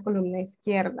encontrar en la columna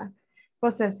izquierda.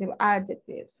 Possessive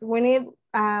adjectives. We need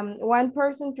one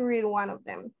person to read one of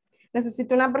them.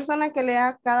 Necesito una persona que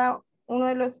lea cada uno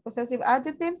de los possessive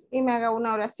adjectives y me haga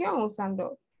una oración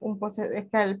usando el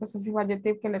possessive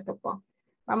adjective que le tocó.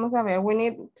 Vamos a ver. We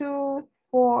need 2,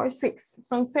 4, 6.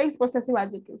 Son 6 possessive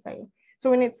adjectives ahí. So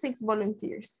we need 6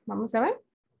 volunteers. Vamos a ver.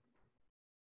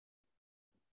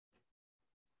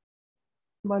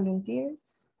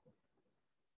 Volunteers.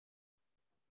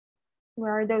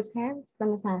 Where are those hands?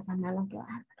 ¿Dónde están esas manos? Qué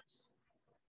bárbaros.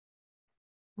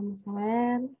 Vamos a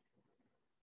ver.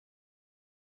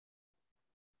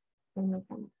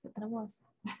 Permítame, se trabó esto.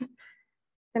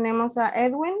 Tenemos a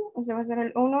Edwin, ese va a ser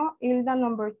el 1, Hilda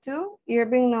number 2,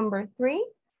 Irving number 3.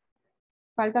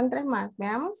 Faltan 3 más,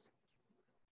 veamos.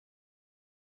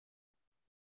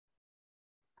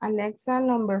 Alexa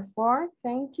number 4,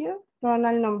 thank you.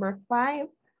 Ronald number 5.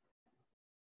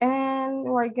 And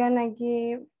we're gonna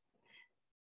give,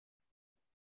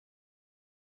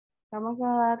 vamos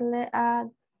a darle a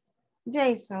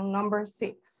Jason number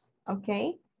 6,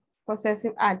 ok.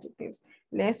 Possessive adjectives.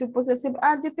 Lee su possessive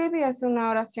adjective y hace una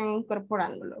oración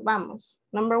incorporándolo. Vamos.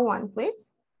 Number 1,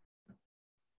 please.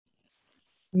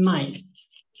 My.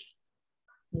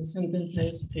 The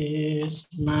sentence is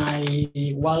my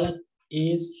wallet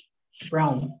is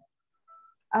brown.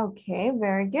 Okay,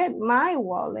 very good. My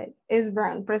wallet is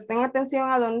brown. Presten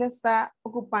atención a dónde está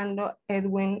ocupando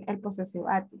Edwin el possessive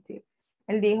adjective.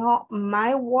 Él dijo,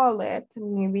 my wallet,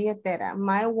 mi billetera.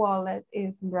 My wallet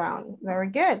is brown. Very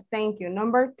good. Thank you.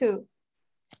 Number 2.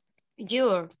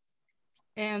 Your.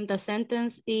 The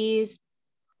sentence is,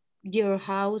 your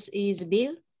house is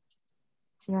built.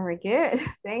 Very good.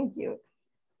 Thank you.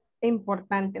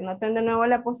 Importante. Noten de nuevo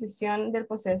la posición del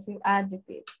possessive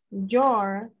adjective.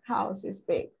 Your house is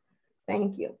big.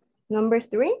 Thank you. Number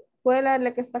 3. Puede leer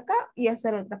la que está acá y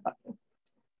hacer otra parte.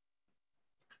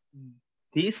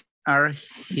 These are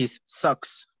his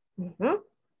socks.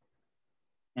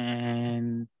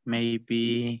 And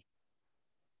maybe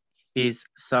his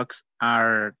socks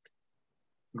are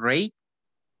gray.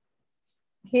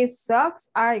 His socks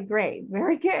are gray.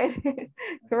 Very good.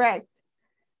 Correct.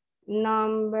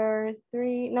 Number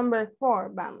 4,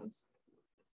 vamos.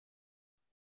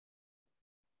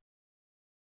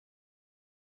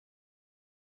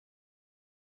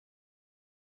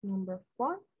 Number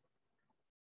 4.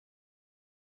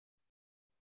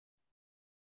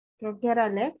 Creo que era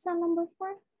Alexa, number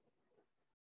 4.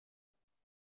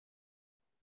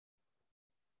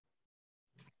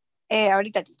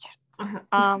 Ahorita, teacher.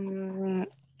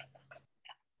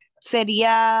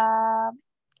 Sería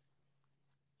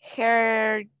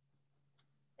her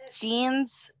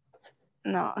jeans.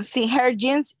 No, sí, her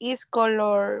jeans is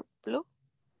color blue.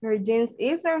 Her jeans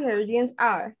is or her jeans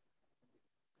are?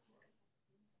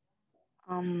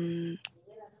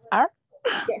 Are?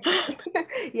 Yes.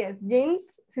 Yes,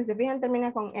 jeans, si se fijan,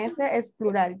 termina con S, es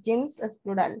plural. Jeans es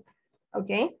plural.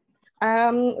 Okay.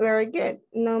 Very good.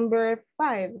 Number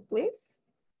 5, please.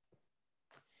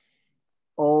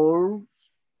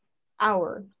 Ours.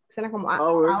 Our. Suena como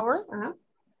Ours. our. Ajá.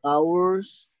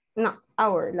 Ours. No,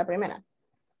 our, la primera.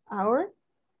 Our.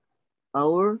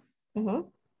 Our.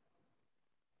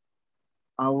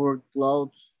 Our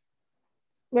clothes.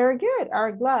 Very good.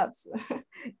 Our gloves.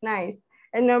 Nice.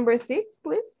 And number 6,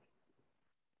 please.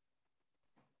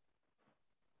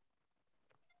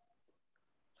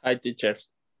 Hi, teacher.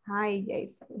 Hi,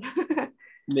 Jason.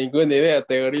 Ninguna idea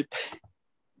tengo ahorita.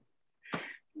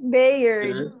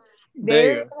 Their.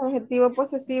 Their, adjetivo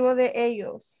posesivo de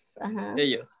ellos. Ajá.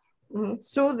 Ellos.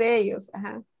 Su de ellos.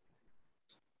 Ajá.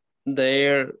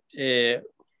 They're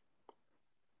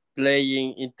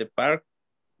playing in the park.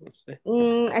 No sé.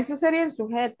 Eso sería el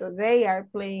sujeto. They are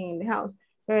playing in the house.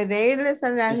 Pero they es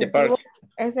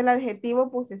el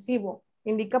adjetivo posesivo.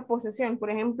 Indica posesión. Por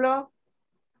ejemplo,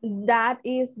 that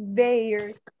is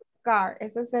their car.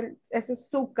 Ese es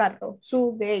su carro.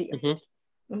 Su de ellos.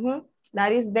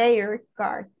 That is their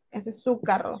car. Ese es su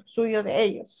carro. Suyo de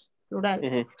ellos.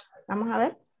 Plural. Vamos a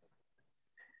ver.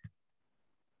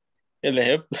 El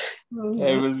ejemplo.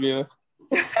 Ahí me olvidó.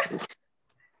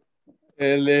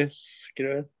 Él es,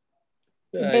 creo.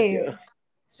 Their.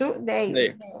 Su de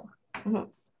ellos.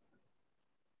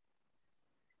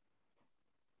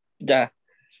 Ya,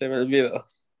 se me olvidó.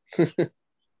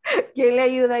 ¿Quién le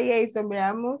ayuda a Jason?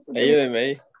 Veamos. Ayúdeme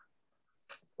ahí.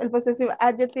 El posesivo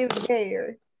adjective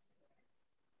there.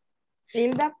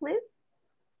 Hilda, please.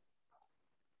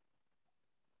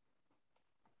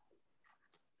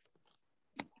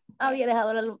 Había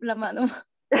dejado la mano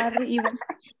arriba.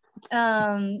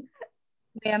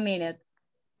 Wait a minute.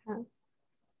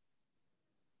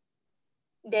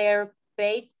 Their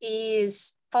pet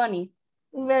is funny.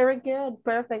 Very good.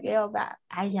 Perfect. Elba.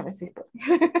 Ay, ya me sé.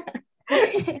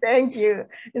 Thank you.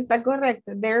 Está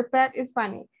correcto. Their pet is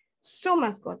funny. Su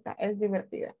mascota es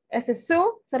divertida. Ese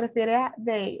su se refiere a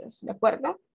de ellos, ¿de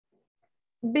acuerdo?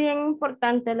 Bien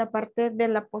importante la parte de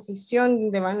la posición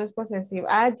donde van los possessive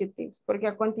adjectives, porque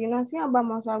a continuación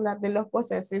vamos a hablar de los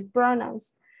possessive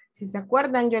pronouns. Si se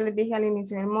acuerdan, yo les dije al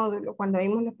inicio del módulo, cuando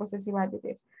vimos los possessive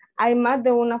adjectives, hay más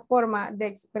de una forma de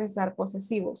expresar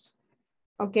posesivos.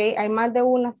 ¿Ok? Hay más de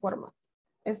una forma.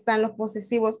 Están los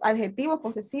posesivos, adjetivos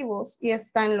posesivos, y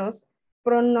están los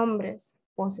pronombres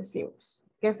posesivos,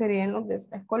 que serían los de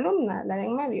esta columna, la de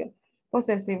en medio.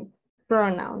 Possessive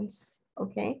pronouns.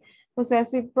 ¿Ok?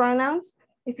 Possessive pronouns,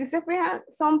 y si se fijan,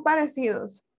 son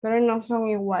parecidos, pero no son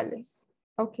iguales.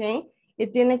 ¿Ok? Y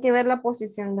tiene que ver la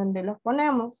posición donde los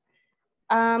ponemos.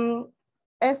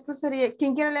 Esto sería,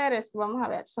 ¿quién quiere leer esto? Vamos a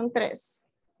ver, son 3.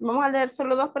 Vamos a leer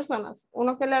solo 2 personas.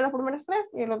 Uno que lea los primeros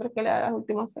 3 y el otro que lea los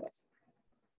últimos 3.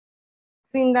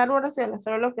 Sin dar oraciones,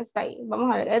 solo lo que está ahí.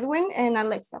 Vamos a ver, Edwin and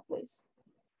Alexa, please.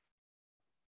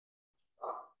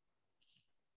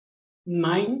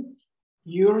 Mine,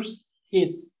 yours,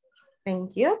 his.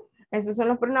 Thank you. Esos son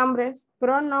los pronombres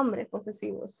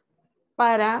posesivos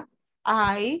para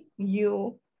I,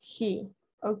 you, he.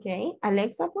 Ok,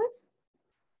 Alexa, pues.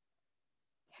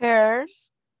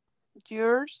 Hers,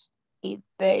 yours, y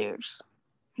theirs.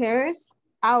 Hers,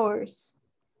 ours.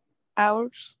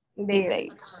 Ours, y Theirs.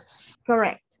 theirs.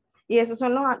 Correct. Y esos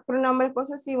son los pronombres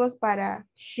posesivos para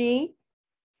she,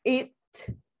 it,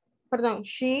 perdón,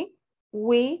 she,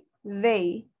 we,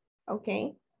 they.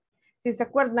 Ok. Si se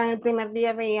acuerdan, el primer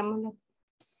día veíamos los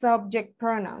subject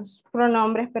pronouns,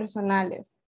 pronombres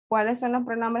personales. ¿Cuáles son los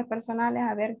pronombres personales?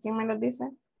 A ver, ¿quién me los dice?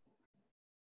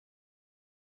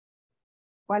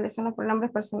 ¿Cuáles son los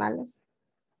pronombres personales?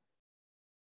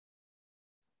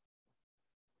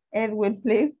 Edwin,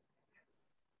 please.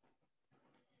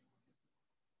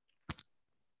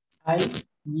 I,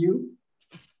 you,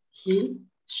 he,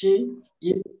 she,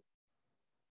 it,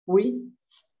 we,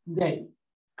 they.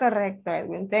 Correcto,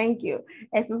 Edwin. Thank you.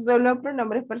 Esos son los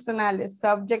pronombres personales,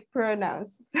 subject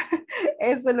pronouns.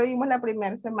 Eso lo vimos la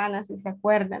primera semana, si se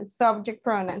acuerdan. Subject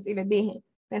pronouns. Y les dije,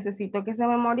 necesito que se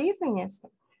memoricen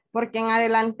eso, porque en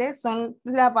adelante son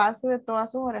la base de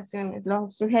todas sus oraciones,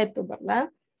 los sujetos,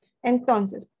 ¿verdad?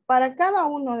 Entonces, para cada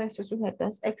uno de esos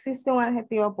sujetos existe un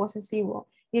adjetivo posesivo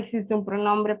y existe un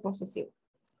pronombre posesivo.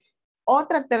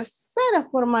 Otra tercera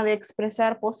forma de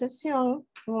expresar posesión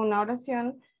en una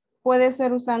oración puede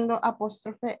ser usando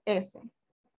apóstrofe S.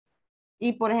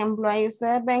 Y por ejemplo, ahí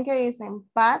ustedes ven que dicen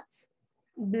Pat's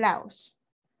blouse.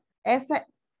 Ese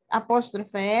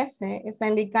apóstrofe S está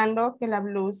indicando que la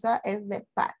blusa es de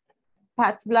Pat.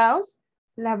 Pat's blouse,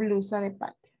 la blusa de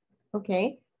Pat. ¿Ok?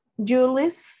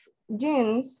 Julie's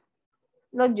jeans,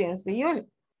 los jeans de Julie.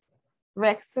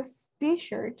 Rex's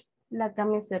t-shirt, la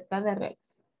camiseta de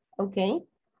Rex. ¿Ok?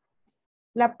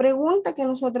 La pregunta que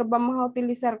nosotros vamos a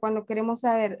utilizar cuando queremos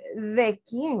saber de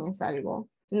quién es algo,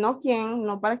 no quién,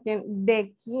 no para quién,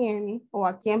 de quién o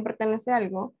a quién pertenece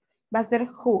algo, va a ser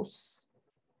whose.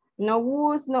 No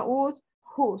whose, no whose,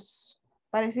 whose.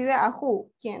 Parecida a who,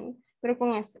 quién, pero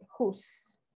con ese,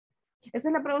 whose. Esa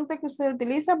es la pregunta que usted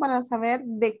utiliza para saber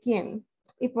de quién.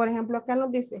 Y por ejemplo, acá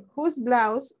nos dice, whose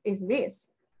blouse is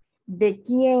this? ¿De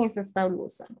quién es esta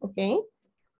blusa? ¿Ok?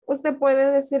 Usted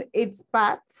puede decir it's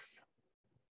Pat's.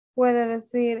 Puede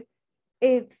decir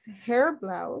it's her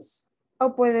blouse,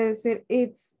 o puede decir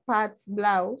it's Pat's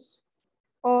blouse,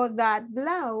 o that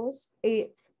blouse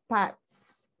it's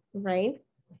Pat's, right?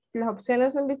 Las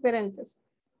opciones son diferentes.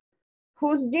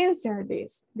 Whose jeans are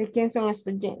these? ¿De quién son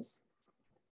estos jeans?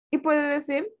 Y puede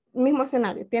decir, mismo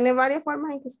escenario, tiene varias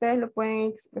formas en que ustedes lo pueden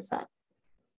expresar.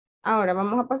 Ahora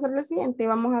vamos a pasar al siguiente y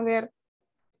vamos a ver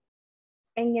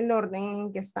en el orden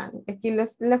en que están. Aquí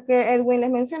los que Edwin les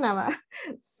mencionaba,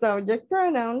 subject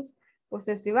pronouns,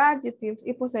 possessive adjectives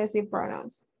y possessive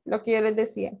pronouns. Lo que yo les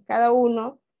decía, cada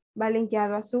uno va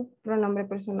linkeado a su pronombre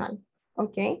personal.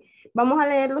 ¿Ok? Vamos a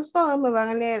leerlos todos, me van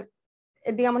a leer,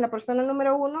 digamos, la persona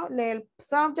número 1, lee el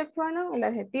subject pronoun, el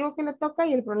adjetivo que le toca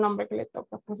y el pronombre que le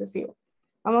toca, posesivo.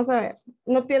 Vamos a ver,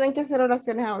 no tienen que hacer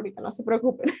oraciones ahorita, no se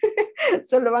preocupen.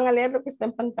 Solo van a leer lo que está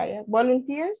en pantalla.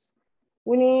 Volunteers.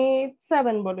 We need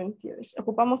 7 volunteers.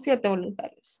 Ocupamos 7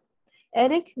 voluntarios.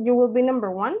 Eric, you will be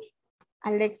number 1.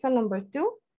 Alexa, number 2.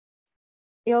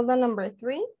 Hilda, number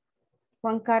 3.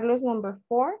 Juan Carlos, number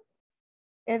 4.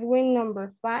 Edwin,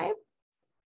 number 5.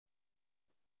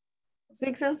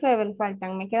 6 and 7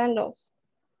 faltan, me quedan 2.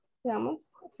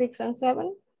 Veamos, 6 and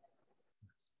 7.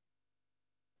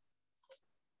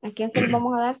 ¿A quién se le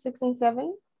vamos a dar 6 and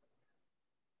 7?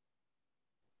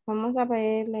 Vamos a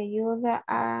pedirle ayuda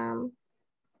a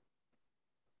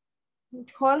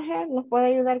Jorge, nos puede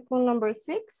ayudar con number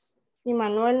 6 y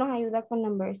Manuel nos ayuda con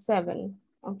number 7.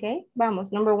 Ok,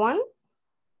 vamos, number 1.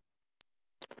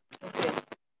 Okay.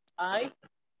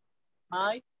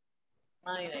 My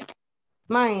name.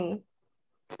 Mine.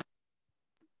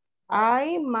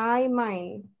 My,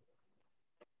 mine.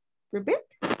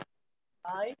 Repeat.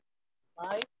 My,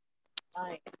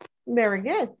 mine. Very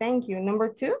good, thank you.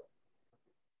 Number 2.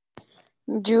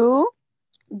 You,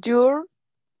 your,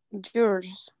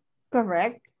 yours.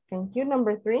 Correct, thank you.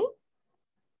 Number 3.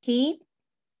 He,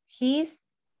 his,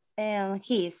 and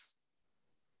his.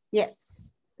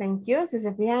 Yes, thank you. Si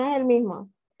se fijan es el mismo.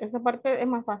 Esa parte es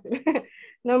más fácil.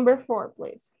 Number 4,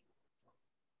 please.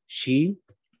 She,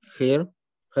 her,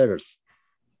 hers.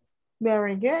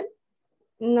 Very good.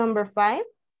 Number 5.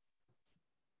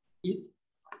 It.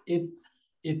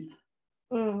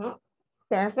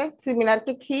 Perfect. Similar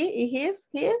que he y his,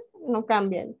 no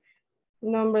cambian.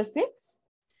 Number 6.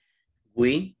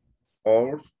 We,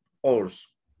 ours.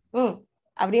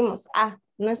 Abrimos A.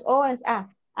 No es O, es A.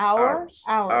 Ours.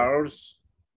 Ours.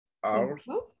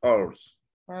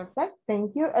 Perfect.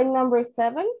 Thank you. And number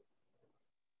 7.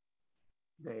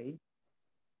 They.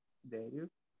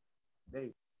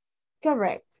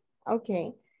 Correct.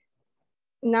 Okay.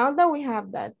 Now that we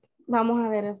have that, vamos a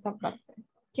ver esta parte.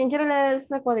 ¿Quién quiere leer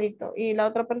ese cuadrito? Y la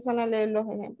otra persona lee los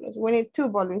ejemplos. We need 2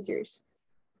 volunteers.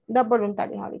 2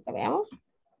 voluntarios ahorita, veamos.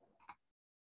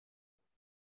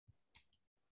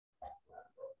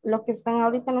 Los que están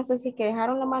ahorita, no sé si que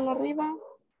dejaron la mano arriba.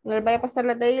 No les vaya a pasar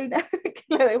la de Hilda, que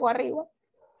la dejo arriba.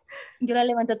 Yo la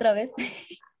levanto otra vez.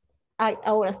 Ay,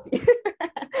 ahora sí.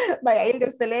 Vaya, Hilda,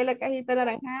 usted lee la cajita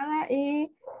naranjada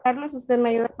y Carlos, usted me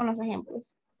ayuda con los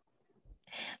ejemplos.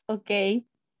 Okay.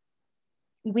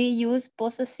 We use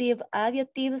possessive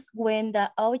adjectives when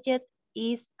the object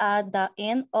is at the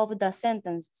end of the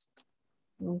sentence.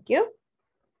 Thank you.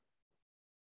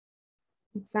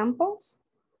 Examples?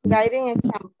 Guiding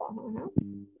example.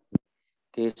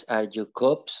 These are your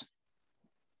cups.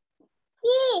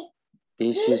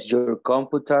 This is your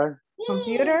computer.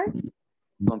 Computer.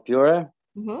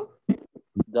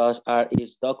 Those are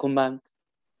its documents.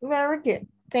 Very good.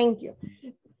 Thank you.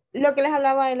 Lo que les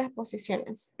hablaba de las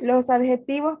posiciones. Los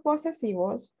adjetivos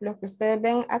posesivos, los que ustedes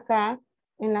ven acá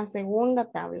en la segunda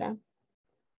tabla,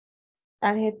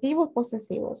 adjetivos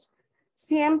posesivos,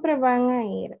 siempre van a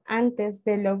ir antes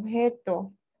del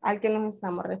objeto al que nos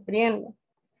estamos refiriendo.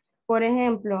 Por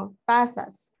ejemplo,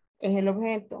 tazas es el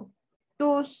objeto.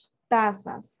 Tus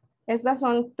tazas. Estas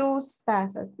son tus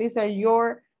tazas. These are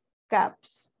your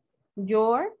cups.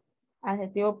 Your,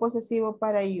 adjetivo posesivo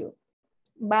para you,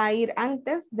 va a ir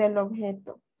antes del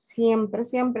objeto. Siempre,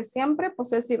 siempre, siempre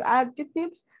possessive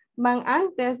adjectives van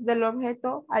antes del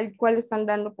objeto al cual están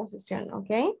dando posesión, ¿ok?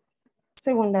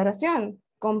 Segunda oración.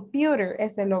 Computer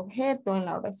es el objeto en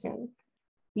la oración.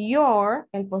 Your,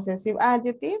 el possessive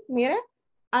adjective, mire,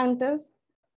 antes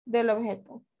del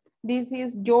objeto. This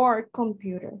is your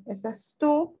computer. Esa es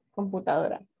tu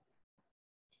computadora.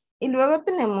 Y luego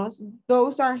tenemos,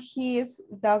 those are his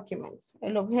documents.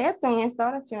 El objeto en esta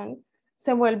oración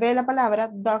se vuelve la palabra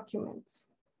documents.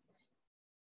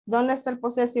 ¿Dónde está el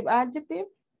possessive adjective?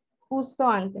 Justo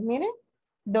antes, mire.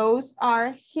 Those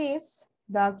are his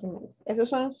documents. Esos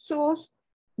son sus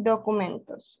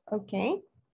documentos, ok.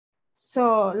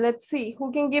 So, let's see.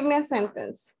 Who can give me a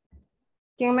sentence?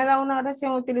 ¿Quién me da una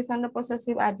oración utilizando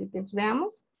possessive adjectives?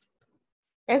 Veamos.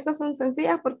 Estas son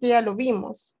sencillas porque ya lo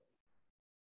vimos.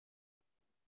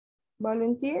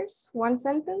 Volunteers, one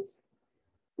sentence.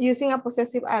 Using a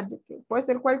possessive adjective. Puede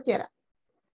ser cualquiera.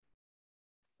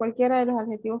 Cualquiera de los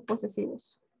adjetivos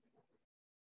posesivos.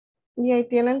 Y ahí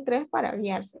tienen 3 para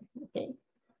guiarse. Okay.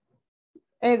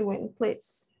 Edwin,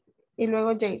 please. Y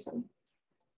luego Jason.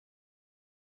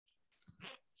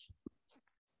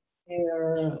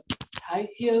 Her high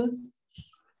heels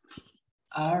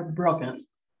are broken.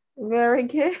 Very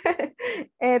good.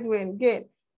 Edwin, good.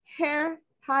 Her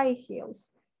high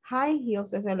heels. High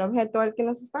heels es el objeto al que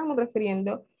nos estamos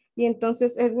refiriendo. Y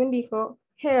entonces Edwin dijo,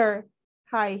 her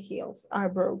high heels are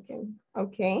broken.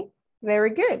 Okay, very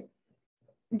good.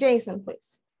 Jason,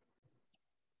 please.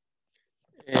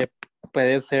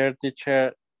 Puede ser,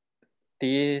 teacher,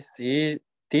 this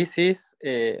is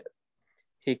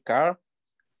his car.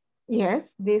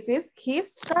 Yes, this is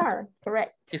his car,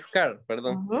 correct. His car,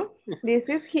 perdón. This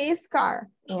is his car.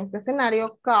 En este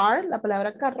escenario, car, la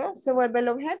palabra carro, se vuelve el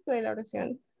objeto de la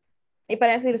oración. Y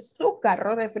para decir su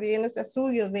carro, refiriéndose a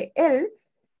suyo de él,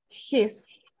 his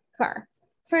car.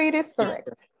 So it is correct.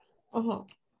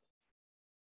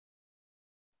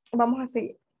 Vamos a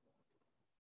seguir.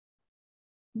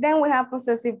 Then we have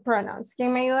possessive pronouns.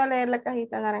 ¿Quién me ayuda a leer la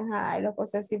cajita anaranjada de los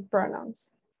possessive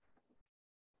pronouns?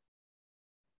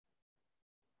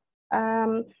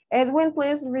 Edwin,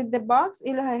 please read the box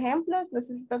y los ejemplos.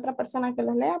 Necesito otra persona que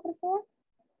los lea, por favor.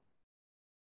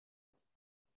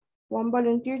 One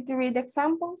volunteer to read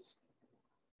examples.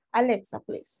 Alexa,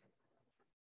 please.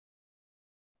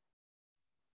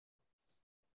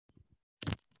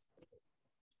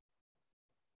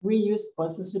 We use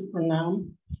possessive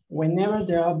pronoun whenever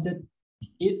the object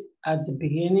is at the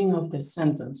beginning of the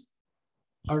sentence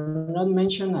or not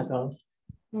mentioned at all.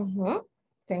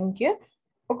 Thank you.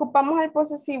 Ocupamos el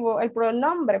posesivo, el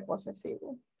pronombre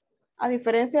posesivo, a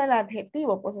diferencia del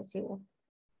adjetivo posesivo.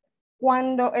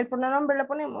 Cuando el pronombre lo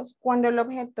ponemos, cuando el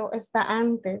objeto está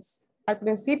antes, al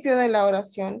principio de la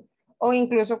oración, o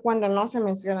incluso cuando no se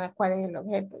menciona cuál es el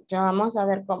objeto. Ya vamos a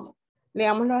ver cómo.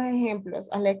 Leamos los ejemplos.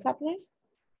 Alexa, please.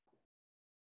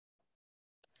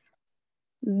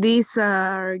 These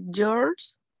are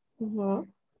yours.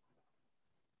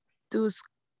 Those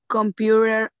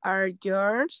computers are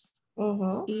yours.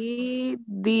 Y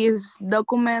these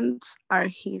documents are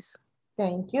his.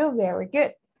 Thank you, very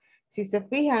good. Si se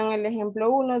fijan, el ejemplo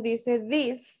 1 dice,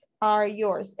 these are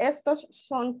yours. Estos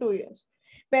son tuyos.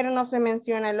 Pero no se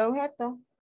menciona el objeto.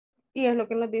 Y es lo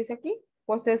que nos dice aquí,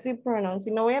 possessive pronoun.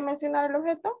 Si no voy a mencionar el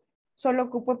objeto, solo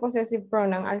ocupo el possessive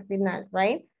pronoun al final,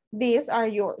 right? These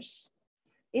are yours.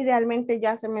 Idealmente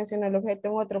ya se mencionó el objeto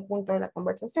en otro punto de la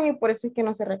conversación y por eso es que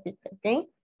no se repite, ¿ok?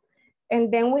 And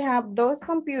then we have those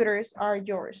computers are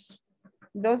yours.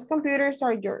 Those computers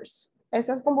are yours.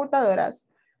 Esas computadoras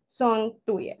son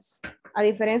tuyas. A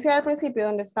diferencia del principio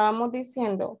donde estábamos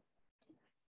diciendo,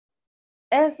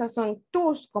 esas son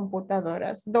tus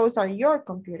computadoras. Those are your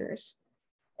computers.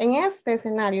 En este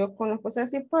escenario, con los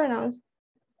possessive pronouns,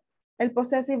 el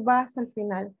possessive va hasta el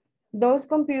final. Those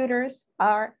computers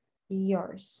are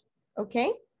yours. ¿Ok?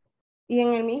 Y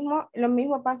en el mismo, lo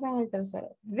mismo pasa en el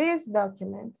tercero. These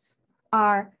documents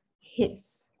are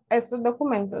his. Estos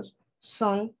documentos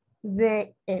son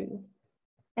de él.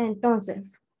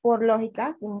 Entonces, por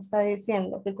lógica, nos está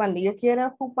diciendo que cuando yo quiero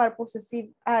ocupar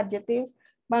possessive adjectives,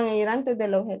 van a ir antes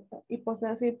del objeto. Y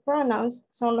possessive pronouns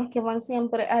son los que van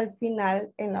siempre al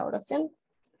final en la oración.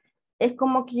 Es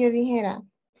como que yo dijera,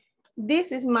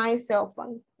 this is my cell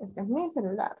phone. Este es mi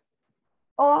celular.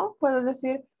 O puedo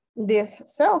decir, this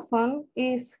cell phone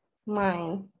is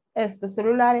mine. Este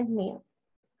celular es mío.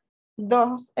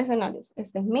 Dos escenarios.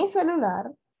 Este es mi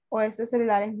celular o este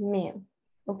celular es mío.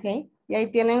 ¿Ok? Y ahí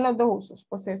tienen los dos usos.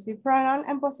 Possessive pronoun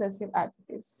and possessive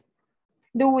adjectives.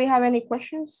 Do we have any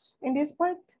questions in this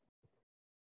part?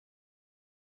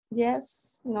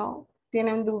 Yes, no.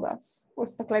 ¿Tienen dudas? O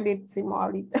está clarísimo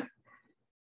ahorita.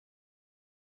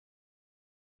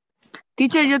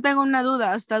 Teacher, yo tengo una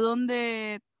duda. ¿Hasta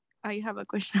dónde? I have a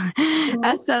question.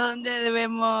 ¿Hasta dónde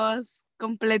debemos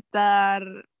completar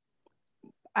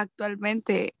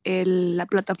actualmente la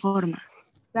plataforma?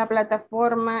 La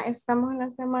plataforma, estamos en la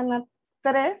semana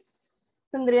 3.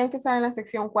 Tendrían que estar en la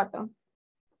sección 4.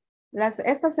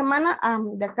 Esta semana,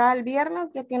 de acá al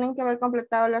viernes, ya tienen que haber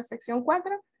completado la sección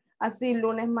 4. Así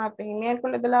lunes, martes y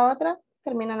miércoles de la otra,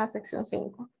 terminan la sección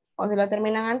 5. O si la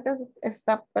terminan antes,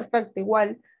 está perfecto.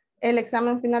 Igual, el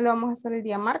examen final lo vamos a hacer el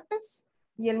día martes.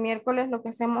 Y el miércoles lo que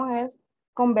hacemos es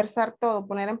conversar todo,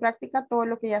 poner en práctica todo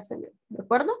lo que ya se vio. ¿De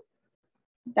acuerdo?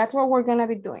 That's what we're going to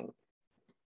be doing.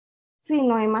 Si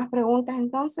no hay más preguntas,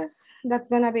 entonces, that's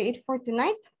going to be it for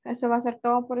tonight. Eso va a ser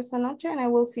todo por esta noche. And I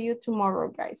will see you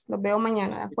tomorrow, guys. Los veo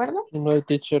mañana, ¿de acuerdo? Good night,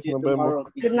 teacher. Nos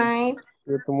vemos. Good night.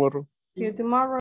 See you tomorrow. See you tomorrow.